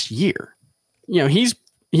last year. You know, he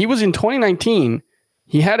was in 2019.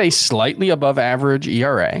 He had a slightly above average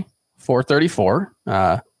ERA, 4.34,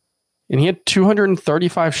 and he had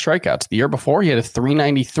 235 strikeouts. The year before, he had a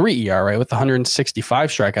 3.93 ERA with 165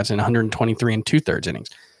 strikeouts and 123 and 2/3 innings.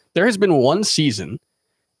 There has been one season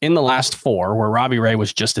in the last 4 where Robbie Ray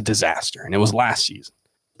was just a disaster, and it was last season.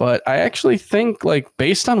 But I actually think, like,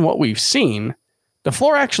 based on what we've seen, the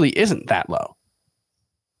floor actually isn't that low.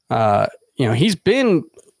 You know, he's been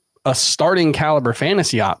a starting caliber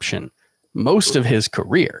fantasy option most of his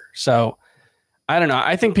career. So I don't know.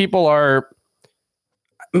 I think people are,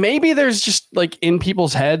 maybe there's just like in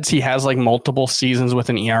people's heads, he has like multiple seasons with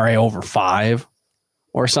an ERA over 5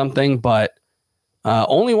 or something, but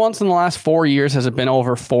only once in the last 4 years has it been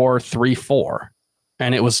over 4.34.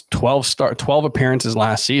 And it was 12 appearances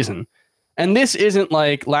last season. And this isn't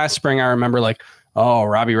like last spring. I remember like, oh,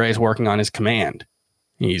 Robbie Ray's working on his command.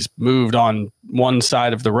 He's moved on one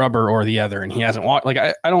side of the rubber or the other, and he hasn't walked. Like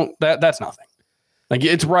I don't. That's nothing. Like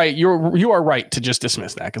it's right. You are right to just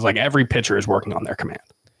dismiss that because like every pitcher is working on their command.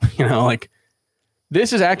 You know, like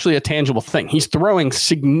this is actually a tangible thing. He's throwing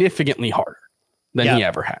significantly harder than he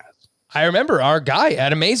ever has. I remember our guy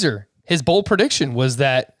Adam Mazer. His bold prediction was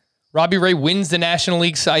that Robbie Ray wins the National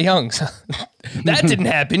League Cy Youngs. That didn't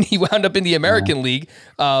happen. He wound up in the American League.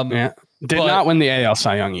 Did not win the AL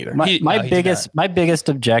Cy Young either. My biggest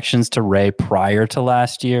objections to Ray prior to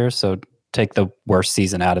last year, so take the worst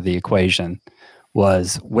season out of the equation,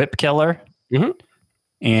 was whip killer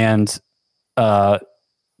and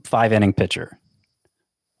 5-inning pitcher,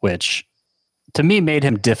 which to me made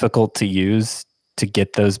him difficult to use to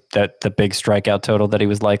get the big strikeout total that he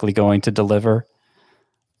was likely going to deliver.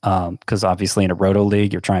 Because obviously in a roto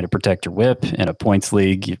league, you're trying to protect your whip. In a points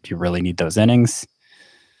league, you really need those innings.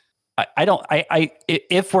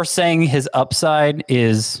 If we're saying his upside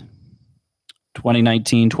is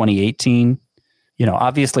 2019, 2018, you know,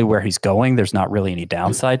 obviously where he's going, there's not really any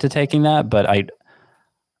downside to taking that, but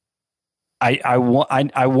I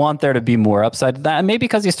want there to be more upside to that. And maybe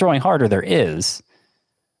because he's throwing harder, there is.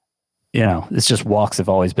 You know, it's just walks have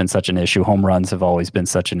always been such an issue. Home runs have always been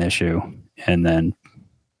such an issue. And then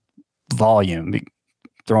volume,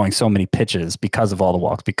 throwing so many pitches because of all the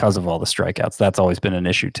walks, because of all the strikeouts. That's always been an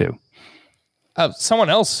issue too. Someone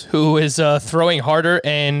else who is throwing harder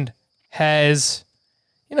and has,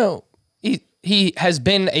 you know, he has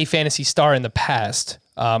been a fantasy star in the past,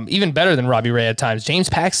 even better than Robbie Ray at times. James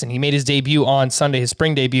Paxton, he made his debut on Sunday, his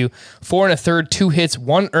spring debut, 4 1/3, 2 hits,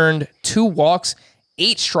 1 earned, 2 walks,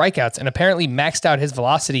 8 strikeouts, and apparently maxed out his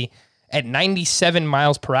velocity at 97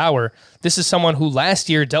 miles per hour. This is someone who last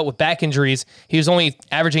year dealt with back injuries. He was only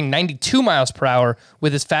averaging 92 miles per hour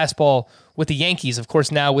with his fastball with the Yankees, of course,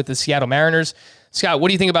 now with the Seattle Mariners. Scott, what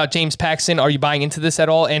do you think about James Paxton? Are you buying into this at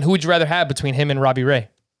all? And who would you rather have between him and Robbie Ray?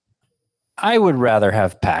 I would rather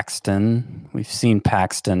have Paxton. We've seen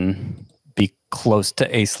Paxton be close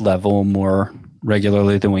to ace level more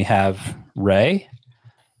regularly than we have Ray.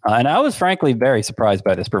 And I was frankly very surprised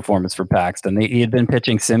by this performance for Paxton. He had been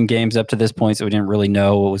pitching sim games up to this point, so we didn't really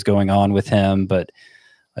know what was going on with him. But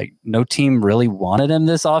like, no team really wanted him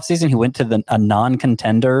this offseason. He went to a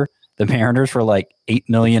non-contender, the Mariners, for like $8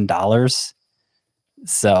 million.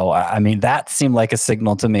 So, I mean, that seemed like a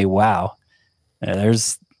signal to me. Wow,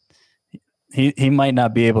 he might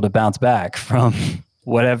not be able to bounce back from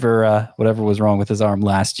whatever was wrong with his arm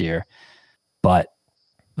last year. But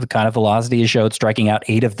the kind of velocity he showed, striking out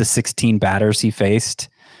 8 of the 16 batters he faced,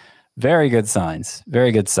 very good signs.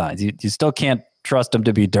 Very good signs. You still can't trust him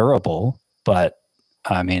to be durable, but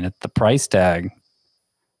I mean, at the price tag,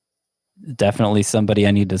 definitely somebody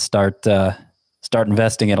I need to start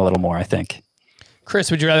investing in a little more, I think. Chris,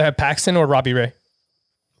 would you rather have Paxton or Robbie Ray?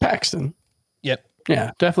 Paxton. Yep.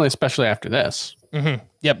 Yeah, definitely, especially after this. Mm-hmm.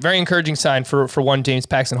 Yep, very encouraging sign for one James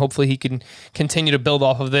Paxton. Hopefully he can continue to build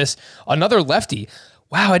off of this. Another lefty.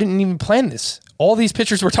 Wow, I didn't even plan this. All these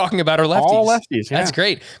pitchers we're talking about are lefties. All lefties, yeah. That's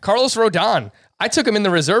great. Carlos Rodon. I took him in the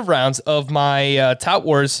reserve rounds of my Tout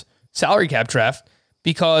Wars salary cap draft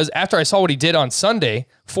because after I saw what he did on Sunday,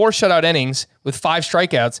 4 shutout innings with 5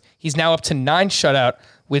 strikeouts, he's now up to 9 shutout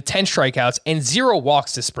with 10 strikeouts and 0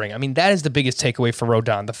 walks this spring. I mean, that is the biggest takeaway for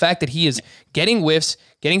Rodon. The fact that he is getting whiffs,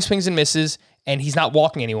 getting swings and misses, and he's not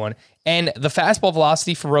walking anyone. And the fastball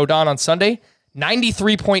velocity for Rodon on Sunday,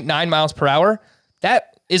 93.9 miles per hour.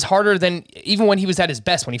 That is harder than even when he was at his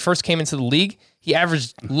best. When he first came into the league, he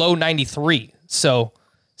averaged low 93. So,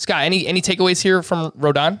 Scott, any takeaways here from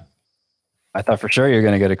Rodon? I thought for sure you're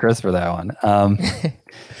going to go to Chris for that one.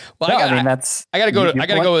 Well, no, I got to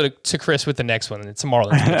go to Chris with the next one. It's a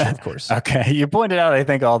Marlins pitcher, of course. Okay, you pointed out, I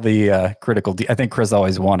think, all the critical. I think Chris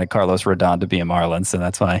always wanted Carlos Rodon to be a Marlin, so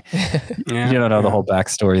that's why you don't know the whole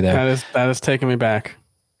backstory there. That is taking me back.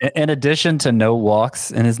 In addition to no walks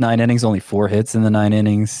in his 9 innings, only 4 hits in the 9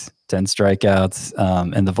 innings, 10 strikeouts,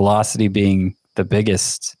 and the velocity being the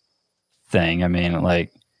biggest thing. I mean,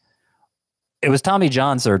 like, it was Tommy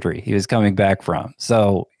John surgery he was coming back from.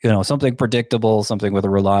 So, something predictable, something with a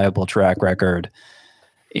reliable track record.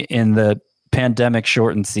 In the pandemic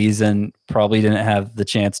shortened season, probably didn't have the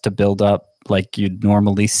chance to build up like you'd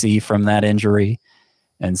normally see from that injury.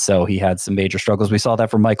 And so he had some major struggles. We saw that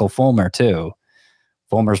from Michael Fulmer too.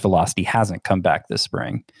 Fulmer's velocity hasn't come back this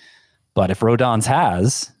spring. But if Rodon's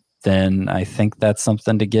has, then I think that's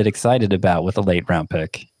something to get excited about with a late round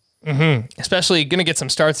pick. Mm-hmm. Especially going to get some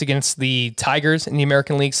starts against the Tigers in the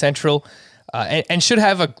American League Central, and should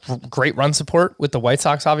have a great run support with the White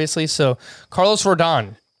Sox, obviously. So Carlos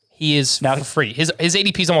Rodon, he is now for free. His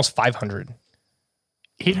ADP is almost 500.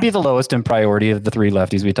 He'd be the lowest in priority of the 3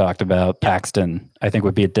 lefties we talked about. Paxton, I think,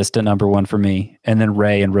 would be a distant number 1 for me, and then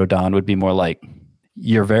Ray and Rodon would be more like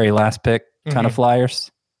your very last pick kind of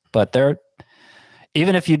flyers. But they're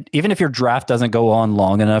even if your draft doesn't go on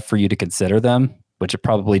long enough for you to consider them, which it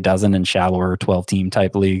probably doesn't in shallower 12-team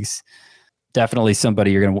type leagues, definitely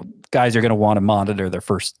somebody guys are going to want to monitor their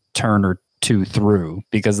first turn or 2 through,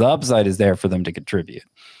 because the upside is there for them to contribute.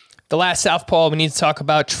 The last southpaw we need to talk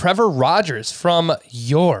about, Trevor Rogers from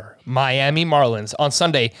your Miami Marlins. On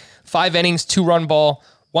Sunday, 5 innings, 2-run ball,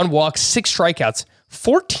 1 walk, 6 strikeouts,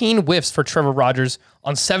 14 whiffs for Trevor Rogers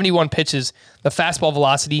on 71 pitches. The fastball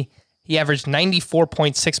velocity, he averaged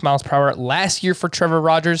 94.6 miles per hour. Last year for Trevor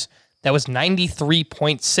Rogers, that was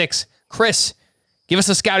 93.6. Chris, give us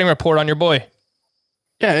a scouting report on your boy.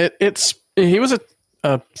 Yeah, he was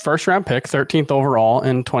a first round pick, 13th overall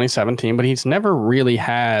in 2017, but he's never really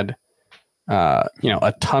had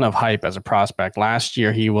a ton of hype as a prospect. Last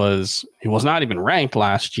year he was not even ranked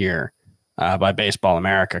last year by Baseball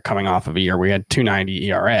America, coming off of a year where he had 2.90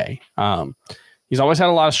 ERA. He's always had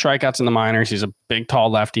a lot of strikeouts in the minors. He's a big, tall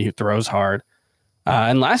lefty who throws hard.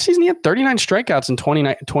 And last season he had 39 strikeouts in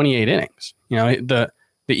 28 innings. The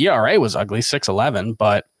ERA was ugly, 6.11,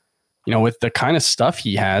 but with the kind of stuff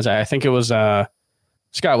he has, I think it was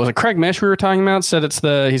Scott, was it Craig Mish we were talking about? Said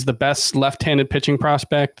he's the best left-handed pitching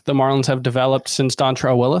prospect the Marlins have developed since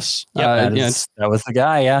Dontrelle Willis. Yeah, that was the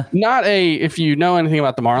guy. Yeah, if you know anything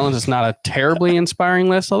about the Marlins, it's not a terribly inspiring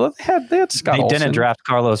list. Although they had Scott Olson. They didn't draft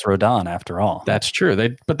Carlos Rodon after all. That's true.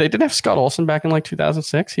 But they did have Scott Olson back in like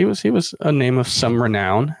 2006. He was a name of some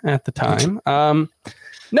renown at the time.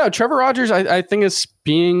 No, Trevor Rogers, I think is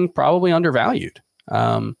being probably undervalued.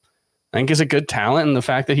 I think is a good talent, and the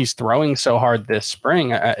fact that he's throwing so hard this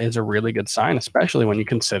spring is a really good sign, especially when you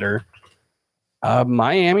consider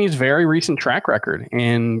Miami's very recent track record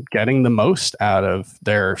in getting the most out of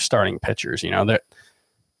their starting pitchers. That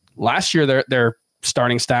last year their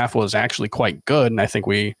starting staff was actually quite good, and I think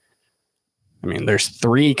there's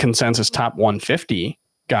 3 consensus top 150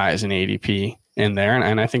 guys in ADP in there,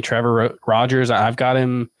 and I think Trevor Rogers, I've got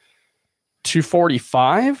him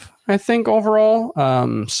 245. I think overall.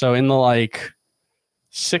 So in the like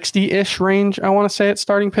 60-ish range, I want to say at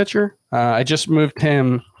starting pitcher. I just moved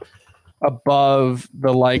him above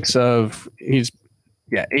the likes of, he's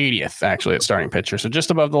 80th actually at starting pitcher. So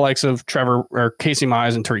just above the likes of Trevor or Casey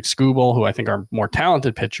Mize and Tariq Skubal, who I think are more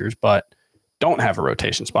talented pitchers, but don't have a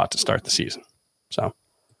rotation spot to start the season. So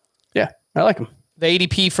I like him. The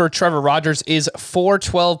ADP for Trevor Rogers is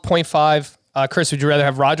 412.5. Chris, would you rather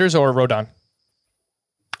have Rogers or Rodon?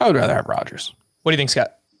 I would rather have Rogers. What do you think,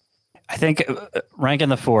 Scott? I think ranking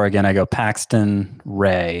the 4 again, I go Paxton,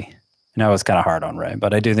 Ray. I know it was kind of hard on Ray,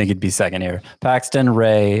 but I do think he'd be second here. Paxton,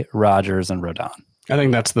 Ray, Rogers, and Rodon. I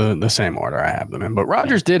think that's the same order I have them in. But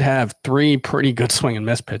Rogers did have 3 pretty good swing and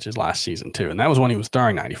miss pitches last season, too. And that was when he was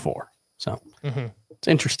throwing 94. So It's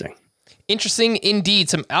interesting. Interesting indeed.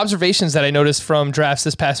 Some observations that I noticed from drafts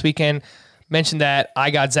this past weekend mentioned that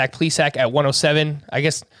I got Zach Plesac at 107. I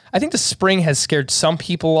think the spring has scared some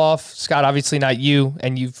people off. Scott, obviously not you,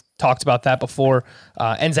 and you've talked about that before.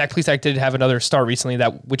 And Zach Plesac did have another start recently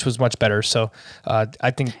which was much better. So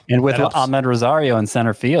I think, and with Ahmed Rosario in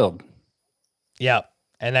center field, yeah,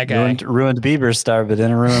 and that guy ruined Bieber's start, but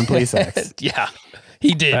didn't ruin Plesac's. Yeah.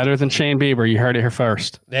 He did. Better than Shane Bieber. You heard it here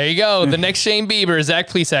first. There you go. The next Shane Bieber is Zach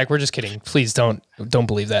Plesac. We're just kidding. Please don't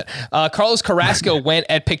believe that. Carlos Carrasco went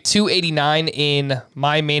at pick 289 in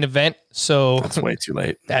my main event. So that's way too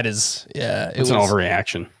late. That is, yeah. It's an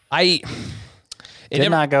overreaction. It did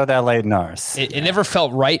not go that late in ours. It never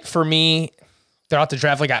felt right for me throughout the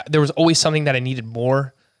draft. Like there was always something that I needed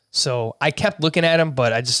more. So I kept looking at him,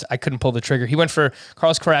 but I couldn't pull the trigger.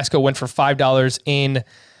 Carlos Carrasco went for $5 in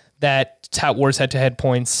that Tout Wars head-to-head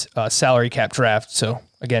points salary cap draft. So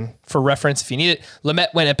again, for reference, if you need it,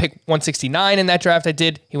 Lamet went at pick 169 in that draft I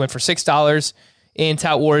did. He went for $6 in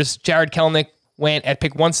Tout Wars. Jared Kelenic went at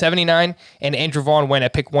pick 179, and Andrew Vaughn went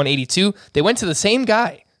at pick 182. They went to the same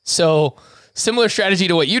guy. So similar strategy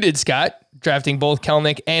to what you did, Scott, drafting both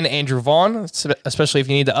Kelenic and Andrew Vaughn, especially if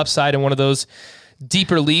you need the upside in one of those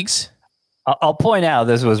deeper leagues. I'll point out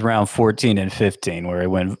this was round 14 and 15 where it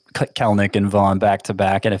went Kelenic and Vaughn back to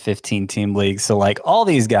back in a 15-team league. So like all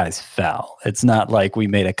these guys fell. It's not like we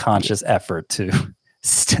made a conscious effort to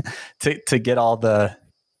get all the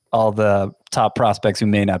top prospects who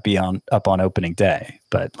may not be up on opening day,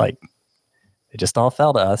 but like they just all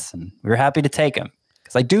fell to us, and we were happy to take them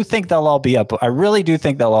because I do think they'll all be up. I really do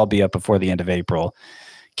think they'll all be up before the end of April.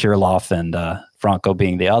 Kirilloff and Franco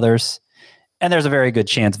being the others, and there's a very good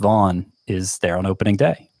chance Vaughn is there on opening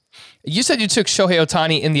day. You said you took Shohei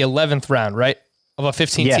Ohtani in the 11th round, right? Of a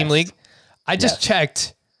 15-team league. I just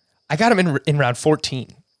checked. I got him in round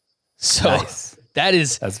 14. So nice.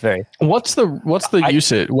 That's very. What's the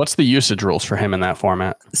usage rules for him in that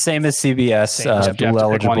format? Same as CBS, dual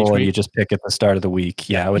eligible, and you just pick at the start of the week.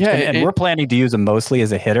 Yeah, we're planning to use him mostly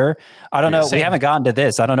as a hitter. I don't know. Same. We haven't gotten to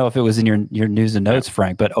this. I don't know if it was in your news and notes,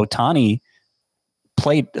 Frank, but Ohtani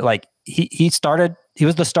played like he started. He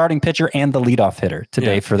was the starting pitcher and the leadoff hitter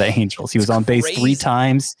today for the Angels. He was on base 3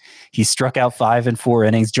 times. He struck out 5 in 4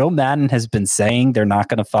 innings. Joe Madden has been saying they're not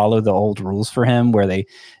going to follow the old rules for him, where they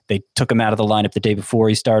took him out of the lineup the day before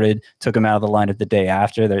he started, took him out of the lineup the day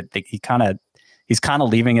after. He's kind of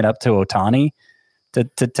leaving it up to Ohtani to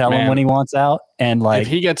tell him when he wants out. And like if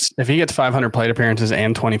he gets 500 plate appearances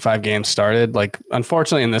and 25 games started, like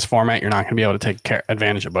unfortunately in this format you're not going to be able to take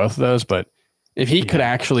advantage of both of those, but if he could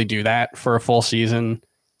actually do that for a full season,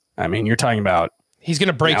 I mean, you're talking about he's going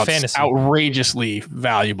to break fantasy. Outrageously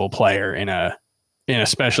valuable player in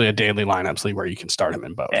especially a daily lineups league where you can start him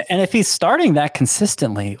in both. And if he's starting that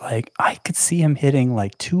consistently, like I could see him hitting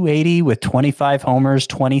like 280 with 25 homers,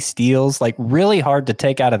 20 steals, like really hard to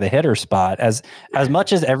take out of the hitter spot. As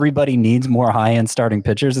much as everybody needs more high-end starting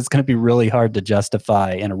pitchers, it's going to be really hard to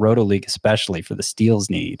justify in a roto league, especially for the steals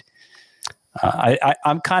need.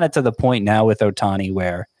 I'm kind of to the point now with Ohtani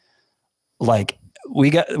where like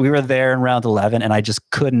we were there in round 11 and I just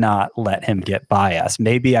could not let him get by us.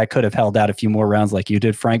 Maybe I could have held out a few more rounds like you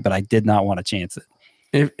did, Frank, but I did not want to chance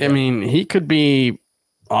it. I mean, he could be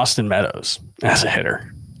Austin Meadows as a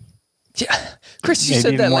hitter. Yeah. Chris, you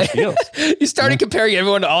said that like you started comparing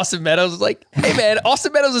everyone to Austin Meadows. Like, hey man,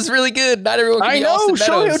 Austin Meadows is really good. Not everyone can be Austin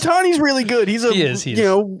Meadows. Shohei Ohtani's really good. He's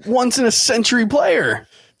a once in a century player.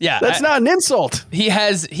 Yeah, that's not an insult. He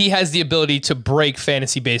has the ability to break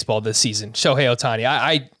fantasy baseball this season. Shohei Ohtani.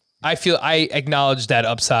 I feel I acknowledge that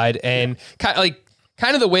upside, and kind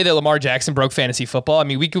of the way that Lamar Jackson broke fantasy football. I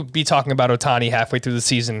mean, we could be talking about Ohtani halfway through the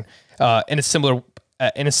season in a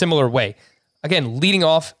similar way. Again, leading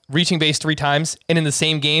off, reaching base 3 times, and in the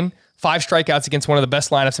same game, 5 strikeouts against one of the best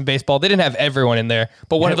lineups in baseball. They didn't have everyone in there,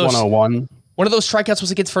 but one of those 101. One of those strikeouts was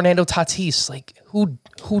against Fernando Tatis. Like who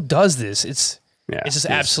does this? It's just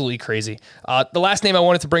absolutely crazy. The last name I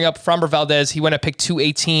wanted to bring up, Framber Valdez. He went at pick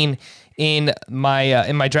 218 in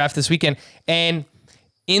my draft this weekend, and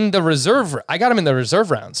in the reserve, I got him in the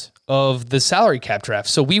reserve rounds of the salary cap draft.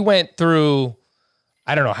 So we went through,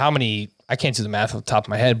 I don't know how many. I can't do the math off the top of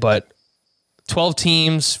my head, but 12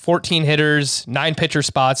 teams, 14 hitters, 9 pitcher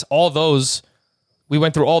spots, all those. We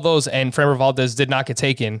went through all those, and Framber Valdez did not get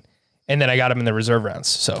taken, and then I got him in the reserve rounds.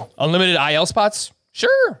 So unlimited IL spots,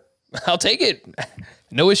 sure, I'll take it.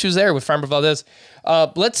 No issues there with Framber Valdez.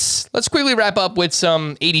 Let's quickly wrap up with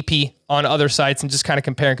some ADP on other sites and just kind of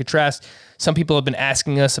compare and contrast. Some people have been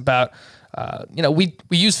asking us about, we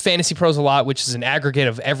use Fantasy Pros a lot, which is an aggregate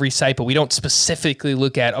of every site, but we don't specifically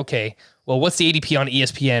look at, okay, well, what's the ADP on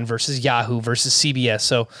ESPN versus Yahoo versus CBS?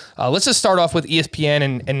 So let's just start off with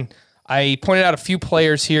ESPN, and I pointed out a few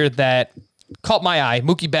players here that caught my eye.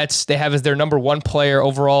 Mookie Betts, they have as their number 1 player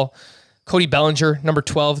overall. Cody Bellinger, number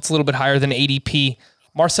 12. It's a little bit higher than ADP.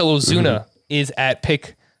 Marcell Ozuna is at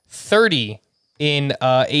pick 30 in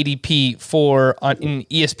ADP in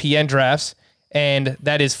ESPN drafts, and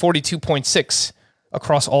that is 42.6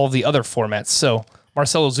 across all of the other formats. So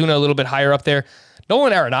Marcell Ozuna a little bit higher up there.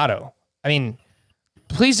 Nolan Arenado, I mean,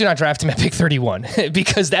 please do not draft him at pick 31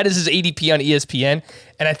 because that is his ADP on ESPN,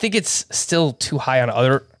 and I think it's still too high on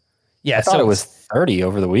other. Yeah, I thought it was 30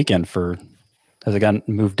 over the weekend. Has it gotten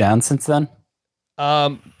moved down since then?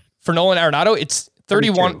 For Nolan Arenado, it's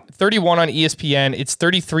 31 on ESPN. It's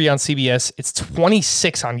 33 on CBS. It's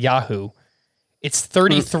 26 on Yahoo. It's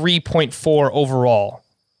 33.4 overall.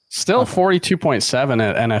 Still 42.7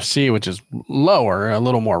 at NFC, which is lower, a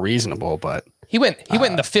little more reasonable, but he went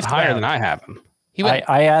in the 5th higher round. than I have him.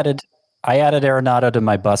 I added Arenado to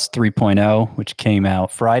my Bust 3.0, which came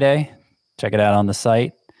out Friday. Check it out on the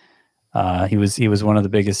site. He was one of the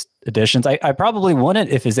biggest additions. I probably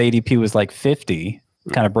wouldn't if his ADP was like 50.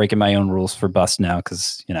 Kind of breaking my own rules for Bust now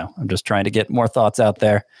because I'm just trying to get more thoughts out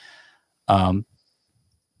there. That's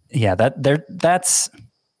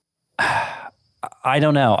I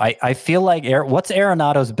don't know. I feel like what's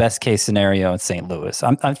Arenado's best case scenario in St. Louis?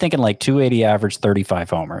 I'm thinking like 280 average, 35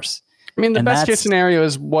 homers. I mean, the best case scenario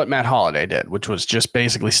is what Matt Holliday did, which was just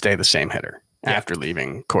basically stay the same hitter after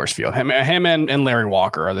leaving Coors Field. Him and Larry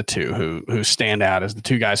Walker are the two who stand out as the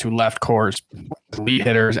two guys who left Coors elite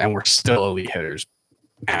hitters and were still elite hitters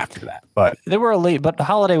after that. But they were elite, but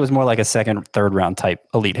Holliday was more like a second, third round type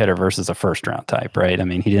elite hitter versus a first round type, right? I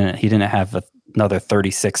mean, he didn't have another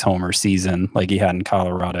 36 homer season like he had in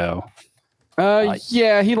Colorado. He lost.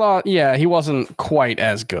 Yeah, he wasn't quite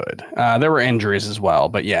as good. There were injuries as well,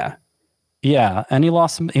 but yeah. Yeah, and he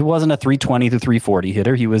wasn't a 320 to 340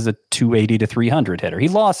 hitter. He was a 280 to 300 hitter. He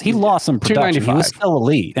lost some production. He was still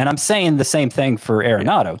elite. And I'm saying the same thing for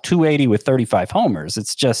Arenado, 280 with 35 homers.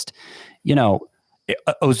 It's just,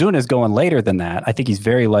 Ozuna is going later than that. I think he's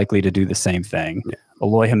very likely to do the same thing. Yeah.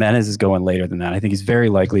 Eloy Jimenez is going later than that. I think he's very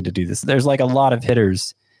likely to do this. There's like a lot of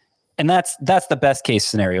hitters, and that's the best case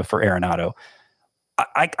scenario for Arenado.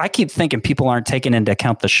 I keep thinking people aren't taking into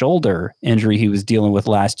account the shoulder injury he was dealing with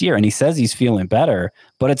last year, and he says he's feeling better,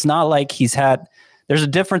 but it's not like there's a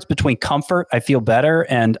difference between comfort, I feel better,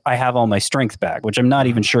 and I have all my strength back, which I'm not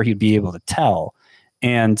even sure he'd be able to tell.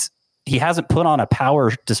 And he hasn't put on a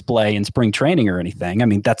power display in spring training or anything. I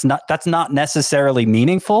mean, that's not necessarily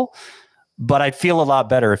meaningful, but I'd feel a lot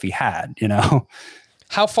better if he had,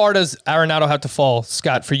 How far does Arenado have to fall,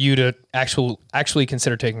 Scott, for you to actually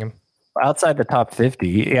consider taking him? Outside the top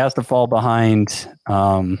 50, he has to fall behind.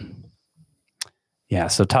 So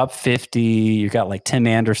top 50, you got like Tim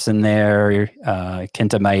Anderson there,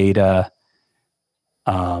 Kenta Maeda,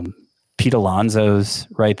 Pete Alonso's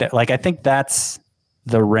right there. Like, I think that's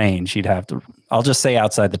the range he'd have to. I'll just say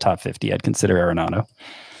outside the top 50, I'd consider Arenado.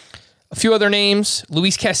 A few other names.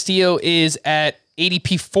 Luis Castillo is at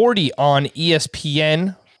ADP 40 on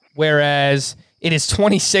ESPN, whereas it is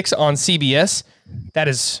 26 on CBS. That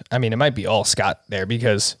is, it might be all Scott there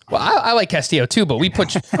because, I like Castillo too, but we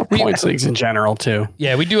put points leagues in general too.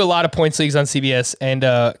 Yeah, we do a lot of points leagues on CBS, and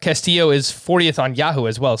Castillo is 40th on Yahoo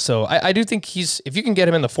as well. So I do think if you can get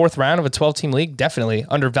him in the 4th round of a 12-team league, definitely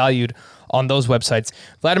undervalued on those websites.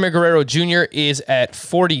 Vladimir Guerrero Jr. is at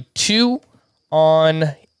 42 on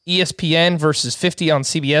ESPN versus 50 on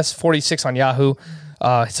CBS, 46 on Yahoo.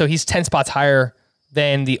 So he's 10 spots higher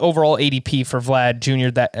than the overall ADP for Vlad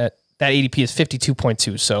Jr. That ADP is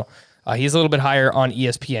 52.2, so he's a little bit higher on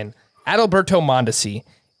ESPN. Adalberto Mondesi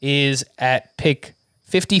is at pick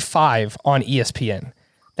 55 on ESPN.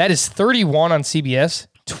 That is 31 on CBS,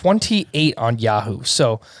 28 on Yahoo.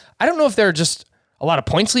 So I don't know if there are just a lot of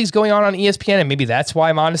points leagues going on ESPN, and maybe that's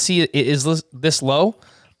why Mondesi is this low.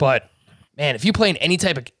 But, man, if you play in any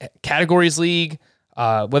type of categories league,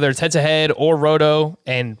 whether it's head-to-head or roto,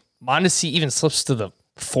 and Mondesi even slips to the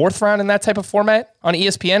 4th round in that type of format on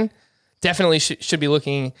ESPN, definitely should be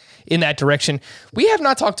looking in that direction. We have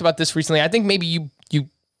not talked about this recently. I think maybe you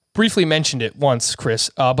briefly mentioned it once,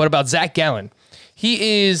 Chris, but about Zach Gallen.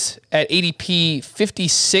 He is at ADP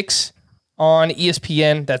 56 on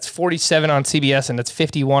ESPN. That's 47 on CBS, and that's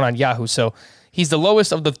 51 on Yahoo. So he's the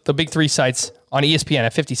lowest of the big three sites on ESPN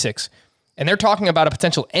at 56. And they're talking about a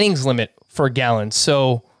potential innings limit for Gallen.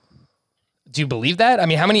 So do you believe that? I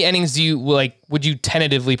mean, how many innings would you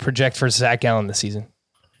tentatively project for Zach Gallen this season?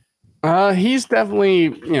 He's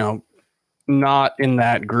definitely, not in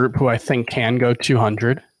that group who I think can go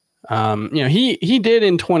 200. He did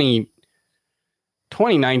in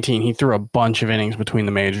 2019, he threw a bunch of innings between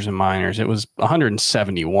the majors and minors. It was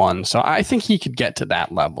 171. So I think he could get to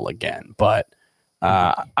that level again. But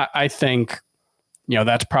I think,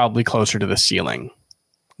 that's probably closer to the ceiling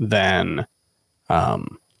than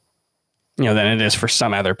it is for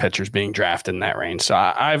some other pitchers being drafted in that range. So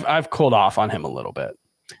I've cooled off on him a little bit.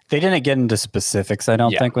 They didn't get into specifics, I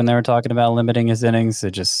don't think, when they were talking about limiting his innings. They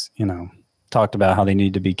just, talked about how they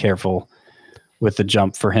need to be careful with the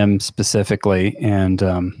jump for him specifically. And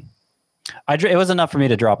it was enough for me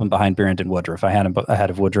to drop him behind Brandon Woodruff. I had him ahead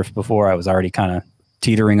of Woodruff before. I was already kind of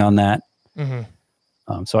teetering on that.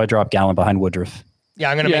 Mm-hmm. So I dropped Gallen behind Woodruff.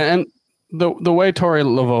 Yeah, and the way Torey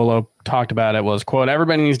Lovullo talked about it was, quote,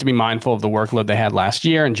 everybody needs to be mindful of the workload they had last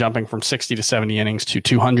year, and jumping from 60 to 70 innings to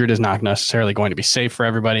 200 is not necessarily going to be safe for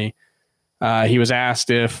everybody. He was asked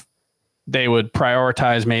if they would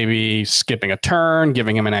prioritize maybe skipping a turn,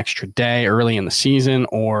 giving him an extra day early in the season,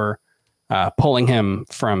 or pulling him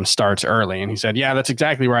from starts early. And he said, yeah, that's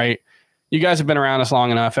exactly right. You guys have been around us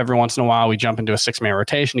long enough. Every once in a while, we jump into a 6-man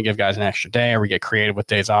rotation to give guys an extra day, or we get creative with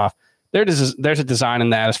days off. There's a design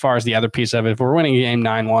in that. As far as the other piece of it, if we're winning a game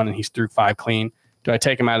 9-1 and he's through 5 clean, do I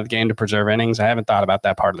take him out of the game to preserve innings? I haven't thought about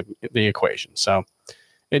that part of the equation. So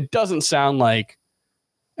it doesn't sound like,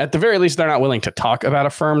 at the very least, they're not willing to talk about a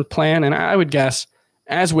firm plan. And I would guess,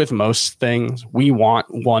 as with most things, we want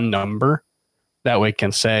one number that we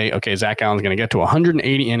can say, okay, Zach Gallen's going to get to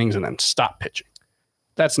 180 innings and then stop pitching.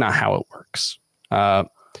 That's not how it works.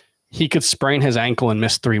 He could sprain his ankle and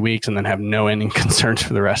miss 3 weeks and then have no inning concerns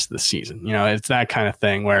for the rest of the season. It's that kind of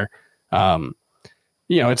thing where,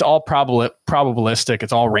 it's all probabilistic.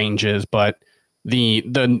 It's all ranges, but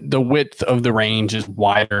the width of the range is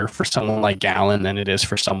wider for someone like Gallen than it is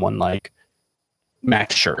for someone like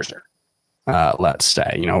Max Scherzer. Let's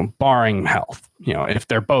say, barring health, if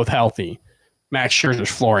they're both healthy, Max Scherzer's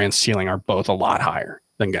floor and ceiling are both a lot higher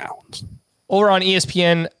than Gallen's. Over on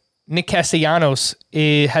ESPN, Nick Castellanos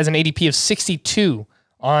has an ADP of 62.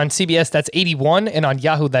 On CBS, that's 81, and on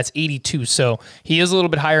Yahoo, that's 82. So he is a little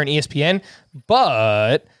bit higher in ESPN,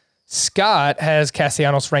 but Scott has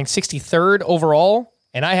Castellanos ranked 63rd overall,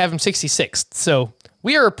 and I have him 66th. So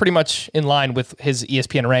we are pretty much in line with his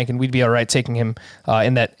ESPN rank, and we'd be all right taking him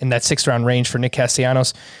in that 6th round range for Nick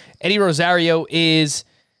Castellanos. Eddie Rosario is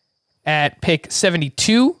at pick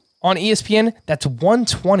 72 on ESPN. That's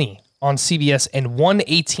 120 on CBS and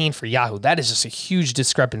 118 for Yahoo. That is just a huge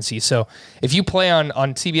discrepancy. So if you play on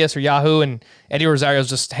CBS or Yahoo and Eddie Rosario's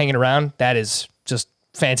just hanging around, that is just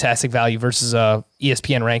fantastic value versus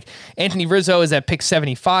ESPN rank. Anthony Rizzo is at pick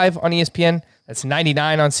 75 on ESPN. That's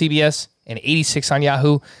 99 on CBS and 86 on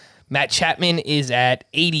Yahoo. Matt Chapman is at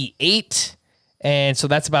 88. And so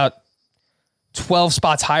that's about 12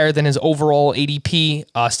 spots higher than his overall ADP.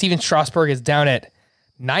 Steven Strasburg is down at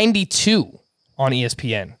 92 on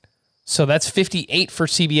ESPN. So that's 58 for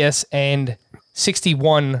CBS and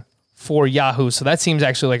 61 for Yahoo. So that seems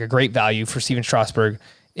actually like a great value for Steven Strasburg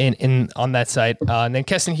in on that side. And then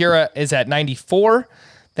Keston Hiura is at 94.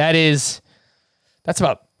 That's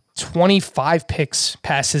about 25 picks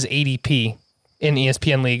past his ADP in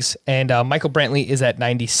ESPN leagues. And Michael Brantley is at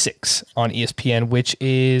 96 on ESPN, which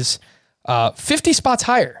is 50 spots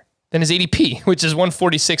higher than his ADP, which is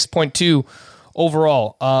 146.2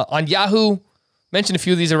 overall. On Yahoo, mentioned a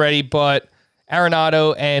few of these already, but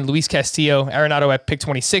Arenado and Luis Castillo. Arenado at pick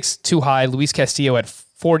 26, too high. Luis Castillo at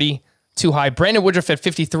 40, too high. Brandon Woodruff at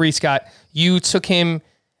 53. Scott, you took him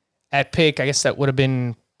at pick, I guess that would have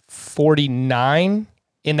been 49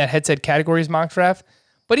 in that headset categories mock draft.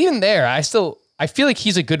 But even there, I feel like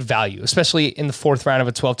he's a good value, especially in the 4th round of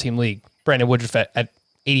a 12-team league. Brandon Woodruff at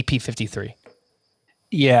ADP 53.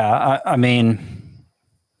 Yeah, I mean,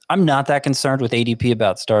 I'm not that concerned with ADP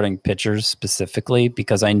about starting pitchers specifically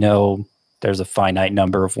because I know there's a finite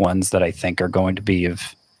number of ones that I think are going to be of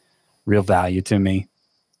real value to me.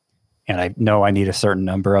 And I know I need a certain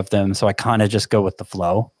number of them. So I kind of just go with the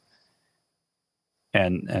flow.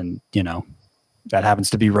 And that happens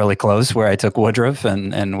to be really close where I took Woodruff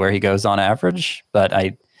and where he goes on average. But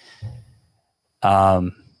if it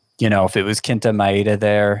was Kenta Maeda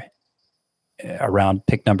there around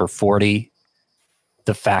pick number 40,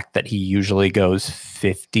 the fact that he usually goes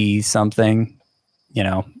 50 something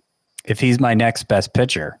if he's my next best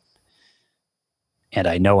pitcher, and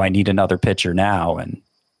I know I need another pitcher now, and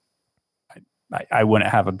I wouldn't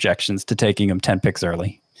have objections to taking him 10 picks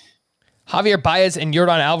early. Javier Baez and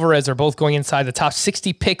Yordan Alvarez are both going inside the top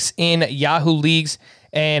 60 picks in Yahoo leagues,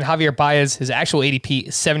 and Javier Baez, his actual ADP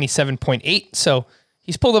is 77.8, so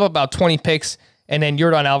he's pulled up about 20 picks, and then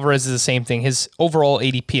Yordan Alvarez is the same thing. His overall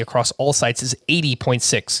ADP across all sites is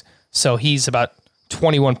 80.6, so he's about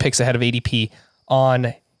 21 picks ahead of ADP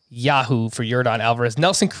on Yahoo for Yordan Alvarez.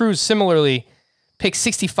 Nelson Cruz, similarly, pick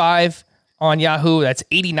 65 on Yahoo. That's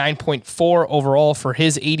 89.4 overall for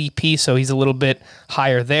his ADP, so he's a little bit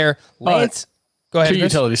higher there. Lance, go ahead. 2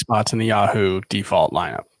 utility spots in the Yahoo default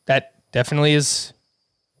lineup. That definitely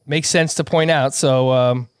makes sense to point out.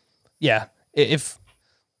 So, if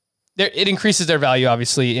it increases their value,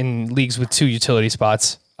 obviously, in leagues with 2 utility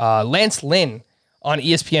spots. Lance Lynn on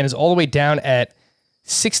ESPN is all the way down at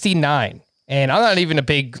 69. And I'm not even a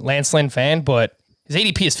big Lance Lynn fan, but his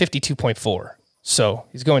ADP is 52.4. So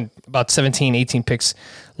he's going about 17, 18 picks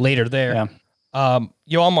later there. Yeah.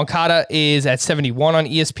 Yoel Moncada is at 71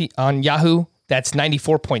 on Yahoo. That's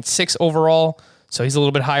 94.6 overall. So he's a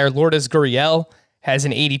little bit higher. Lourdes Gurriel has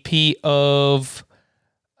an ADP of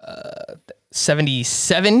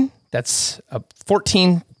 77. That's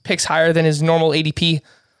 14 picks higher than his normal ADP.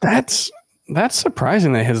 That's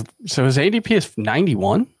surprising that his ADP is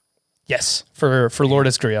 91. Yes, for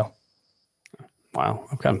Lourdes Gurriel. Wow,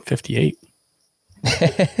 I've got him 58.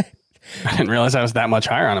 I didn't realize I was that much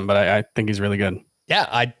higher on him, but I think he's really good. Yeah,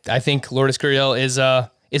 I think Lourdes Gurriel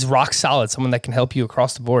is rock solid, someone that can help you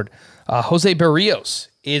across the board. Jose Berrios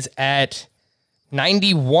is at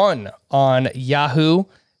 91 on Yahoo.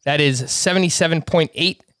 That is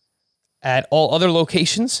 77.8 at all other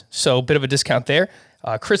locations, so a bit of a discount there.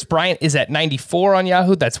 Chris Bryant is at 94 on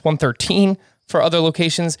Yahoo. That's 113 for other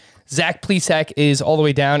locations. Zach Plesac is all the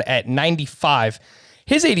way down at 95.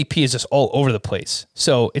 His ADP is just all over the place.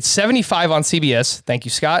 So it's 75 on CBS. Thank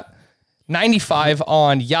you, Scott. 95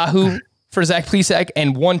 on Yahoo for Zach Plesac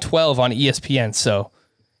and 112 on ESPN. So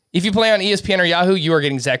if you play on ESPN or Yahoo, you are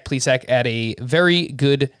getting Zach Plesac at a very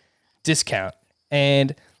good discount.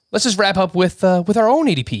 And let's just wrap up with our own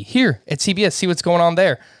ADP here at CBS. See what's going on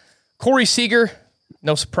there. Corey Seager,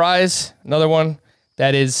 no surprise. Another one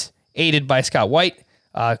that is aided by Scott White.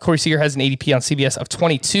 Corey Seager has an ADP on CBS of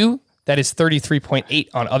 22. That is 33.8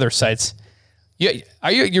 on other sites.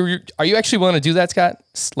 Are you actually willing to do that, Scott?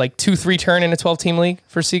 Like 2-3 turn in a 12-team league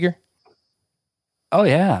for Seager? Oh,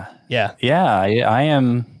 yeah. Yeah. Yeah, I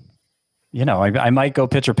am. I might go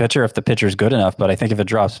pitcher if the pitcher's good enough, but I think if it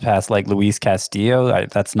drops past like Luis Castillo,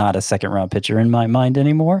 that's not a second-round pitcher in my mind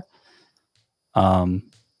anymore. Normally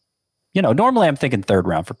I'm thinking third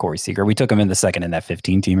round for Corey Seager. We took him in the second in that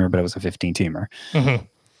 15-teamer, but it was a 15-teamer. Mm-hmm.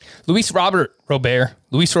 Luis Robert on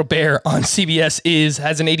CBS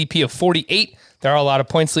has an ADP of 48. There are a lot of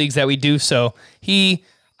points leagues that we do. So I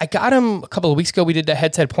got him a couple of weeks ago. We did a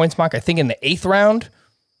head-to-head points mock, I think in the 8th round.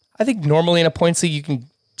 I think normally in a points league, you can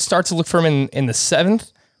start to look for him in the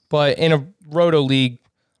 7th, but in a roto league,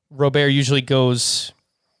 Robert usually goes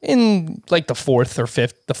in like the 4th or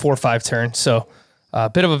 5th, the 4 or 5 turn. So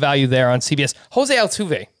a bit of a value there on CBS. Jose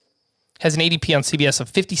Altuve has an ADP on CBS of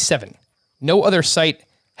 57. No other site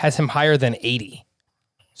has him higher than 80.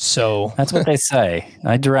 So that's what they say.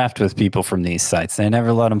 I draft with people from these sites. They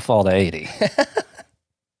never let them fall to 80.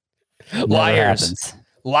 Liars.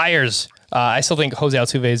 I still think Jose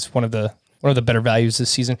Altuve is one of the better values this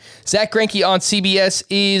season. Zach Greinke on CBS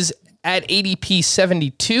is at ADP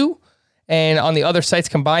 72, and on the other sites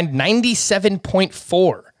combined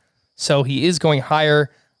 97.4. So he is going higher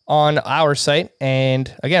on our site,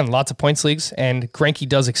 and again, lots of points leagues, and Greinke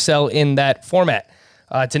does excel in that format.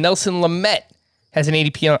 Dinelson Lamet has an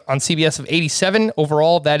ADP on CBS of 87.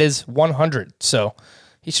 Overall, that is 100. So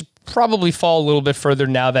he should probably fall a little bit further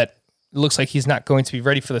now that it looks like he's not going to be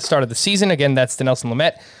ready for the start of the season. Again, that's Dinelson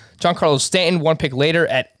Lamet. Giancarlo Stanton, one pick later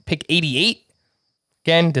at pick 88.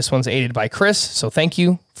 Again, this one's aided by Chris, so thank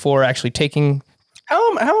you for actually taking...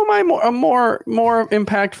 How am I more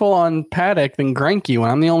impactful on Paddock than Greinke when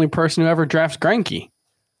I'm the only person who ever drafts Greinke?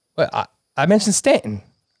 Well, I mentioned Stanton.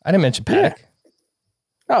 I didn't mention Paddock. Yeah.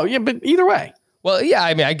 Oh, yeah, but either way. Well, yeah,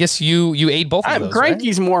 I mean, I guess you aid both of those,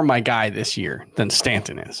 Greinke's right? more my guy this year than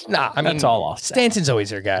Stanton is. Nah, I mean, that's all I'll say. Stanton's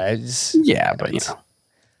always your guy. Yeah, but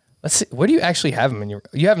Let's see. Where do you actually have him?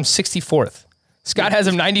 You have him 64th. Scott has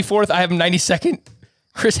him 94th. I have him 92nd.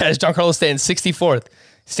 Chris has Giancarlo Stanton 64th.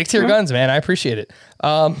 Stick to your guns, man. I appreciate it.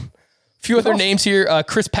 Few other names here.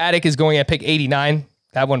 Chris Paddock is going at pick 89.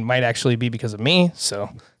 That one might actually be because of me. So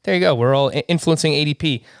there you go. We're all influencing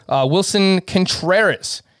ADP. Wilson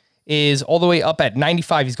Contreras is all the way up at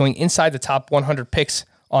 95. He's going inside the top 100 picks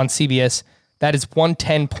on CBS. That is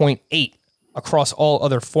 110.8 across all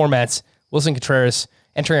other formats. Wilson Contreras,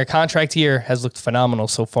 entering a contract year, has looked phenomenal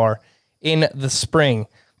so far in the spring.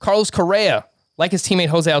 Carlos Correa, like his teammate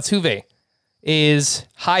Jose Altuve, is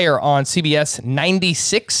higher on CBS,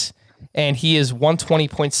 96, and he is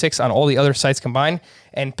 120.6 on all the other sites combined.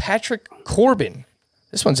 And Patrick Corbin,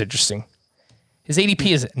 this one's interesting. His ADP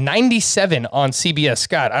is 97 on CBS.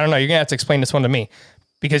 Scott, I don't know. You're going to have to explain this one to me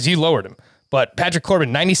because you lowered him. But Patrick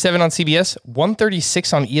Corbin, 97 on CBS,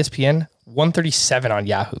 136 on ESPN, 137 on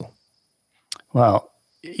Yahoo. Well,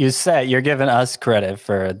 you're giving us credit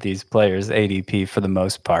for these players' ADP for the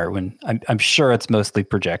most part. When I'm sure it's mostly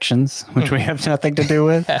projections, which we have nothing to do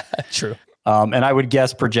with. True. And I would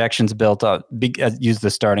guess projections built up use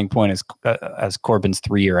the starting point as Corbin's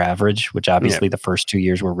 3-year average, which obviously the first 2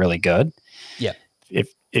 years were really good. Yeah.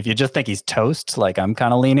 If you just think he's toast, like I'm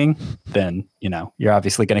kind of leaning, then you're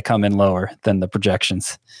obviously going to come in lower than the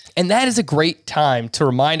projections. And that is a great time to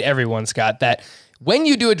remind everyone, Scott, that when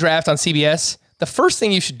you do a draft on CBS, the first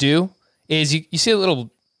thing you should do is you see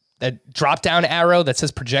that drop down arrow that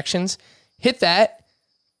says projections. Hit that.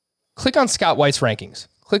 Click on Scott White's rankings.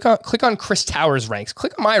 Click on Chris Towers' ranks.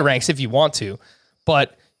 Click on my ranks if you want to,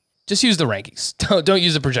 but just use the rankings. Don't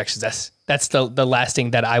use the projections. That's the last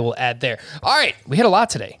thing that I will add there. All right, we hit a lot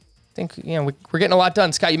today. I think we're getting a lot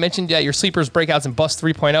done. Scott, you mentioned that your sleepers, breakouts, and bust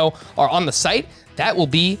 3.0 are on the site. That will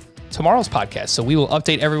be tomorrow's podcast. So we will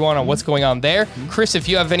update everyone on what's going on there. Chris, if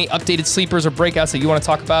you have any updated sleepers or breakouts that you want to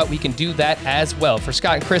talk about, we can do that as well. For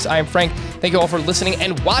Scott and Chris, I am Frank. Thank you all for listening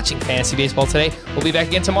and watching Fantasy Baseball today. We'll be back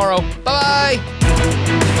again tomorrow. Bye-bye.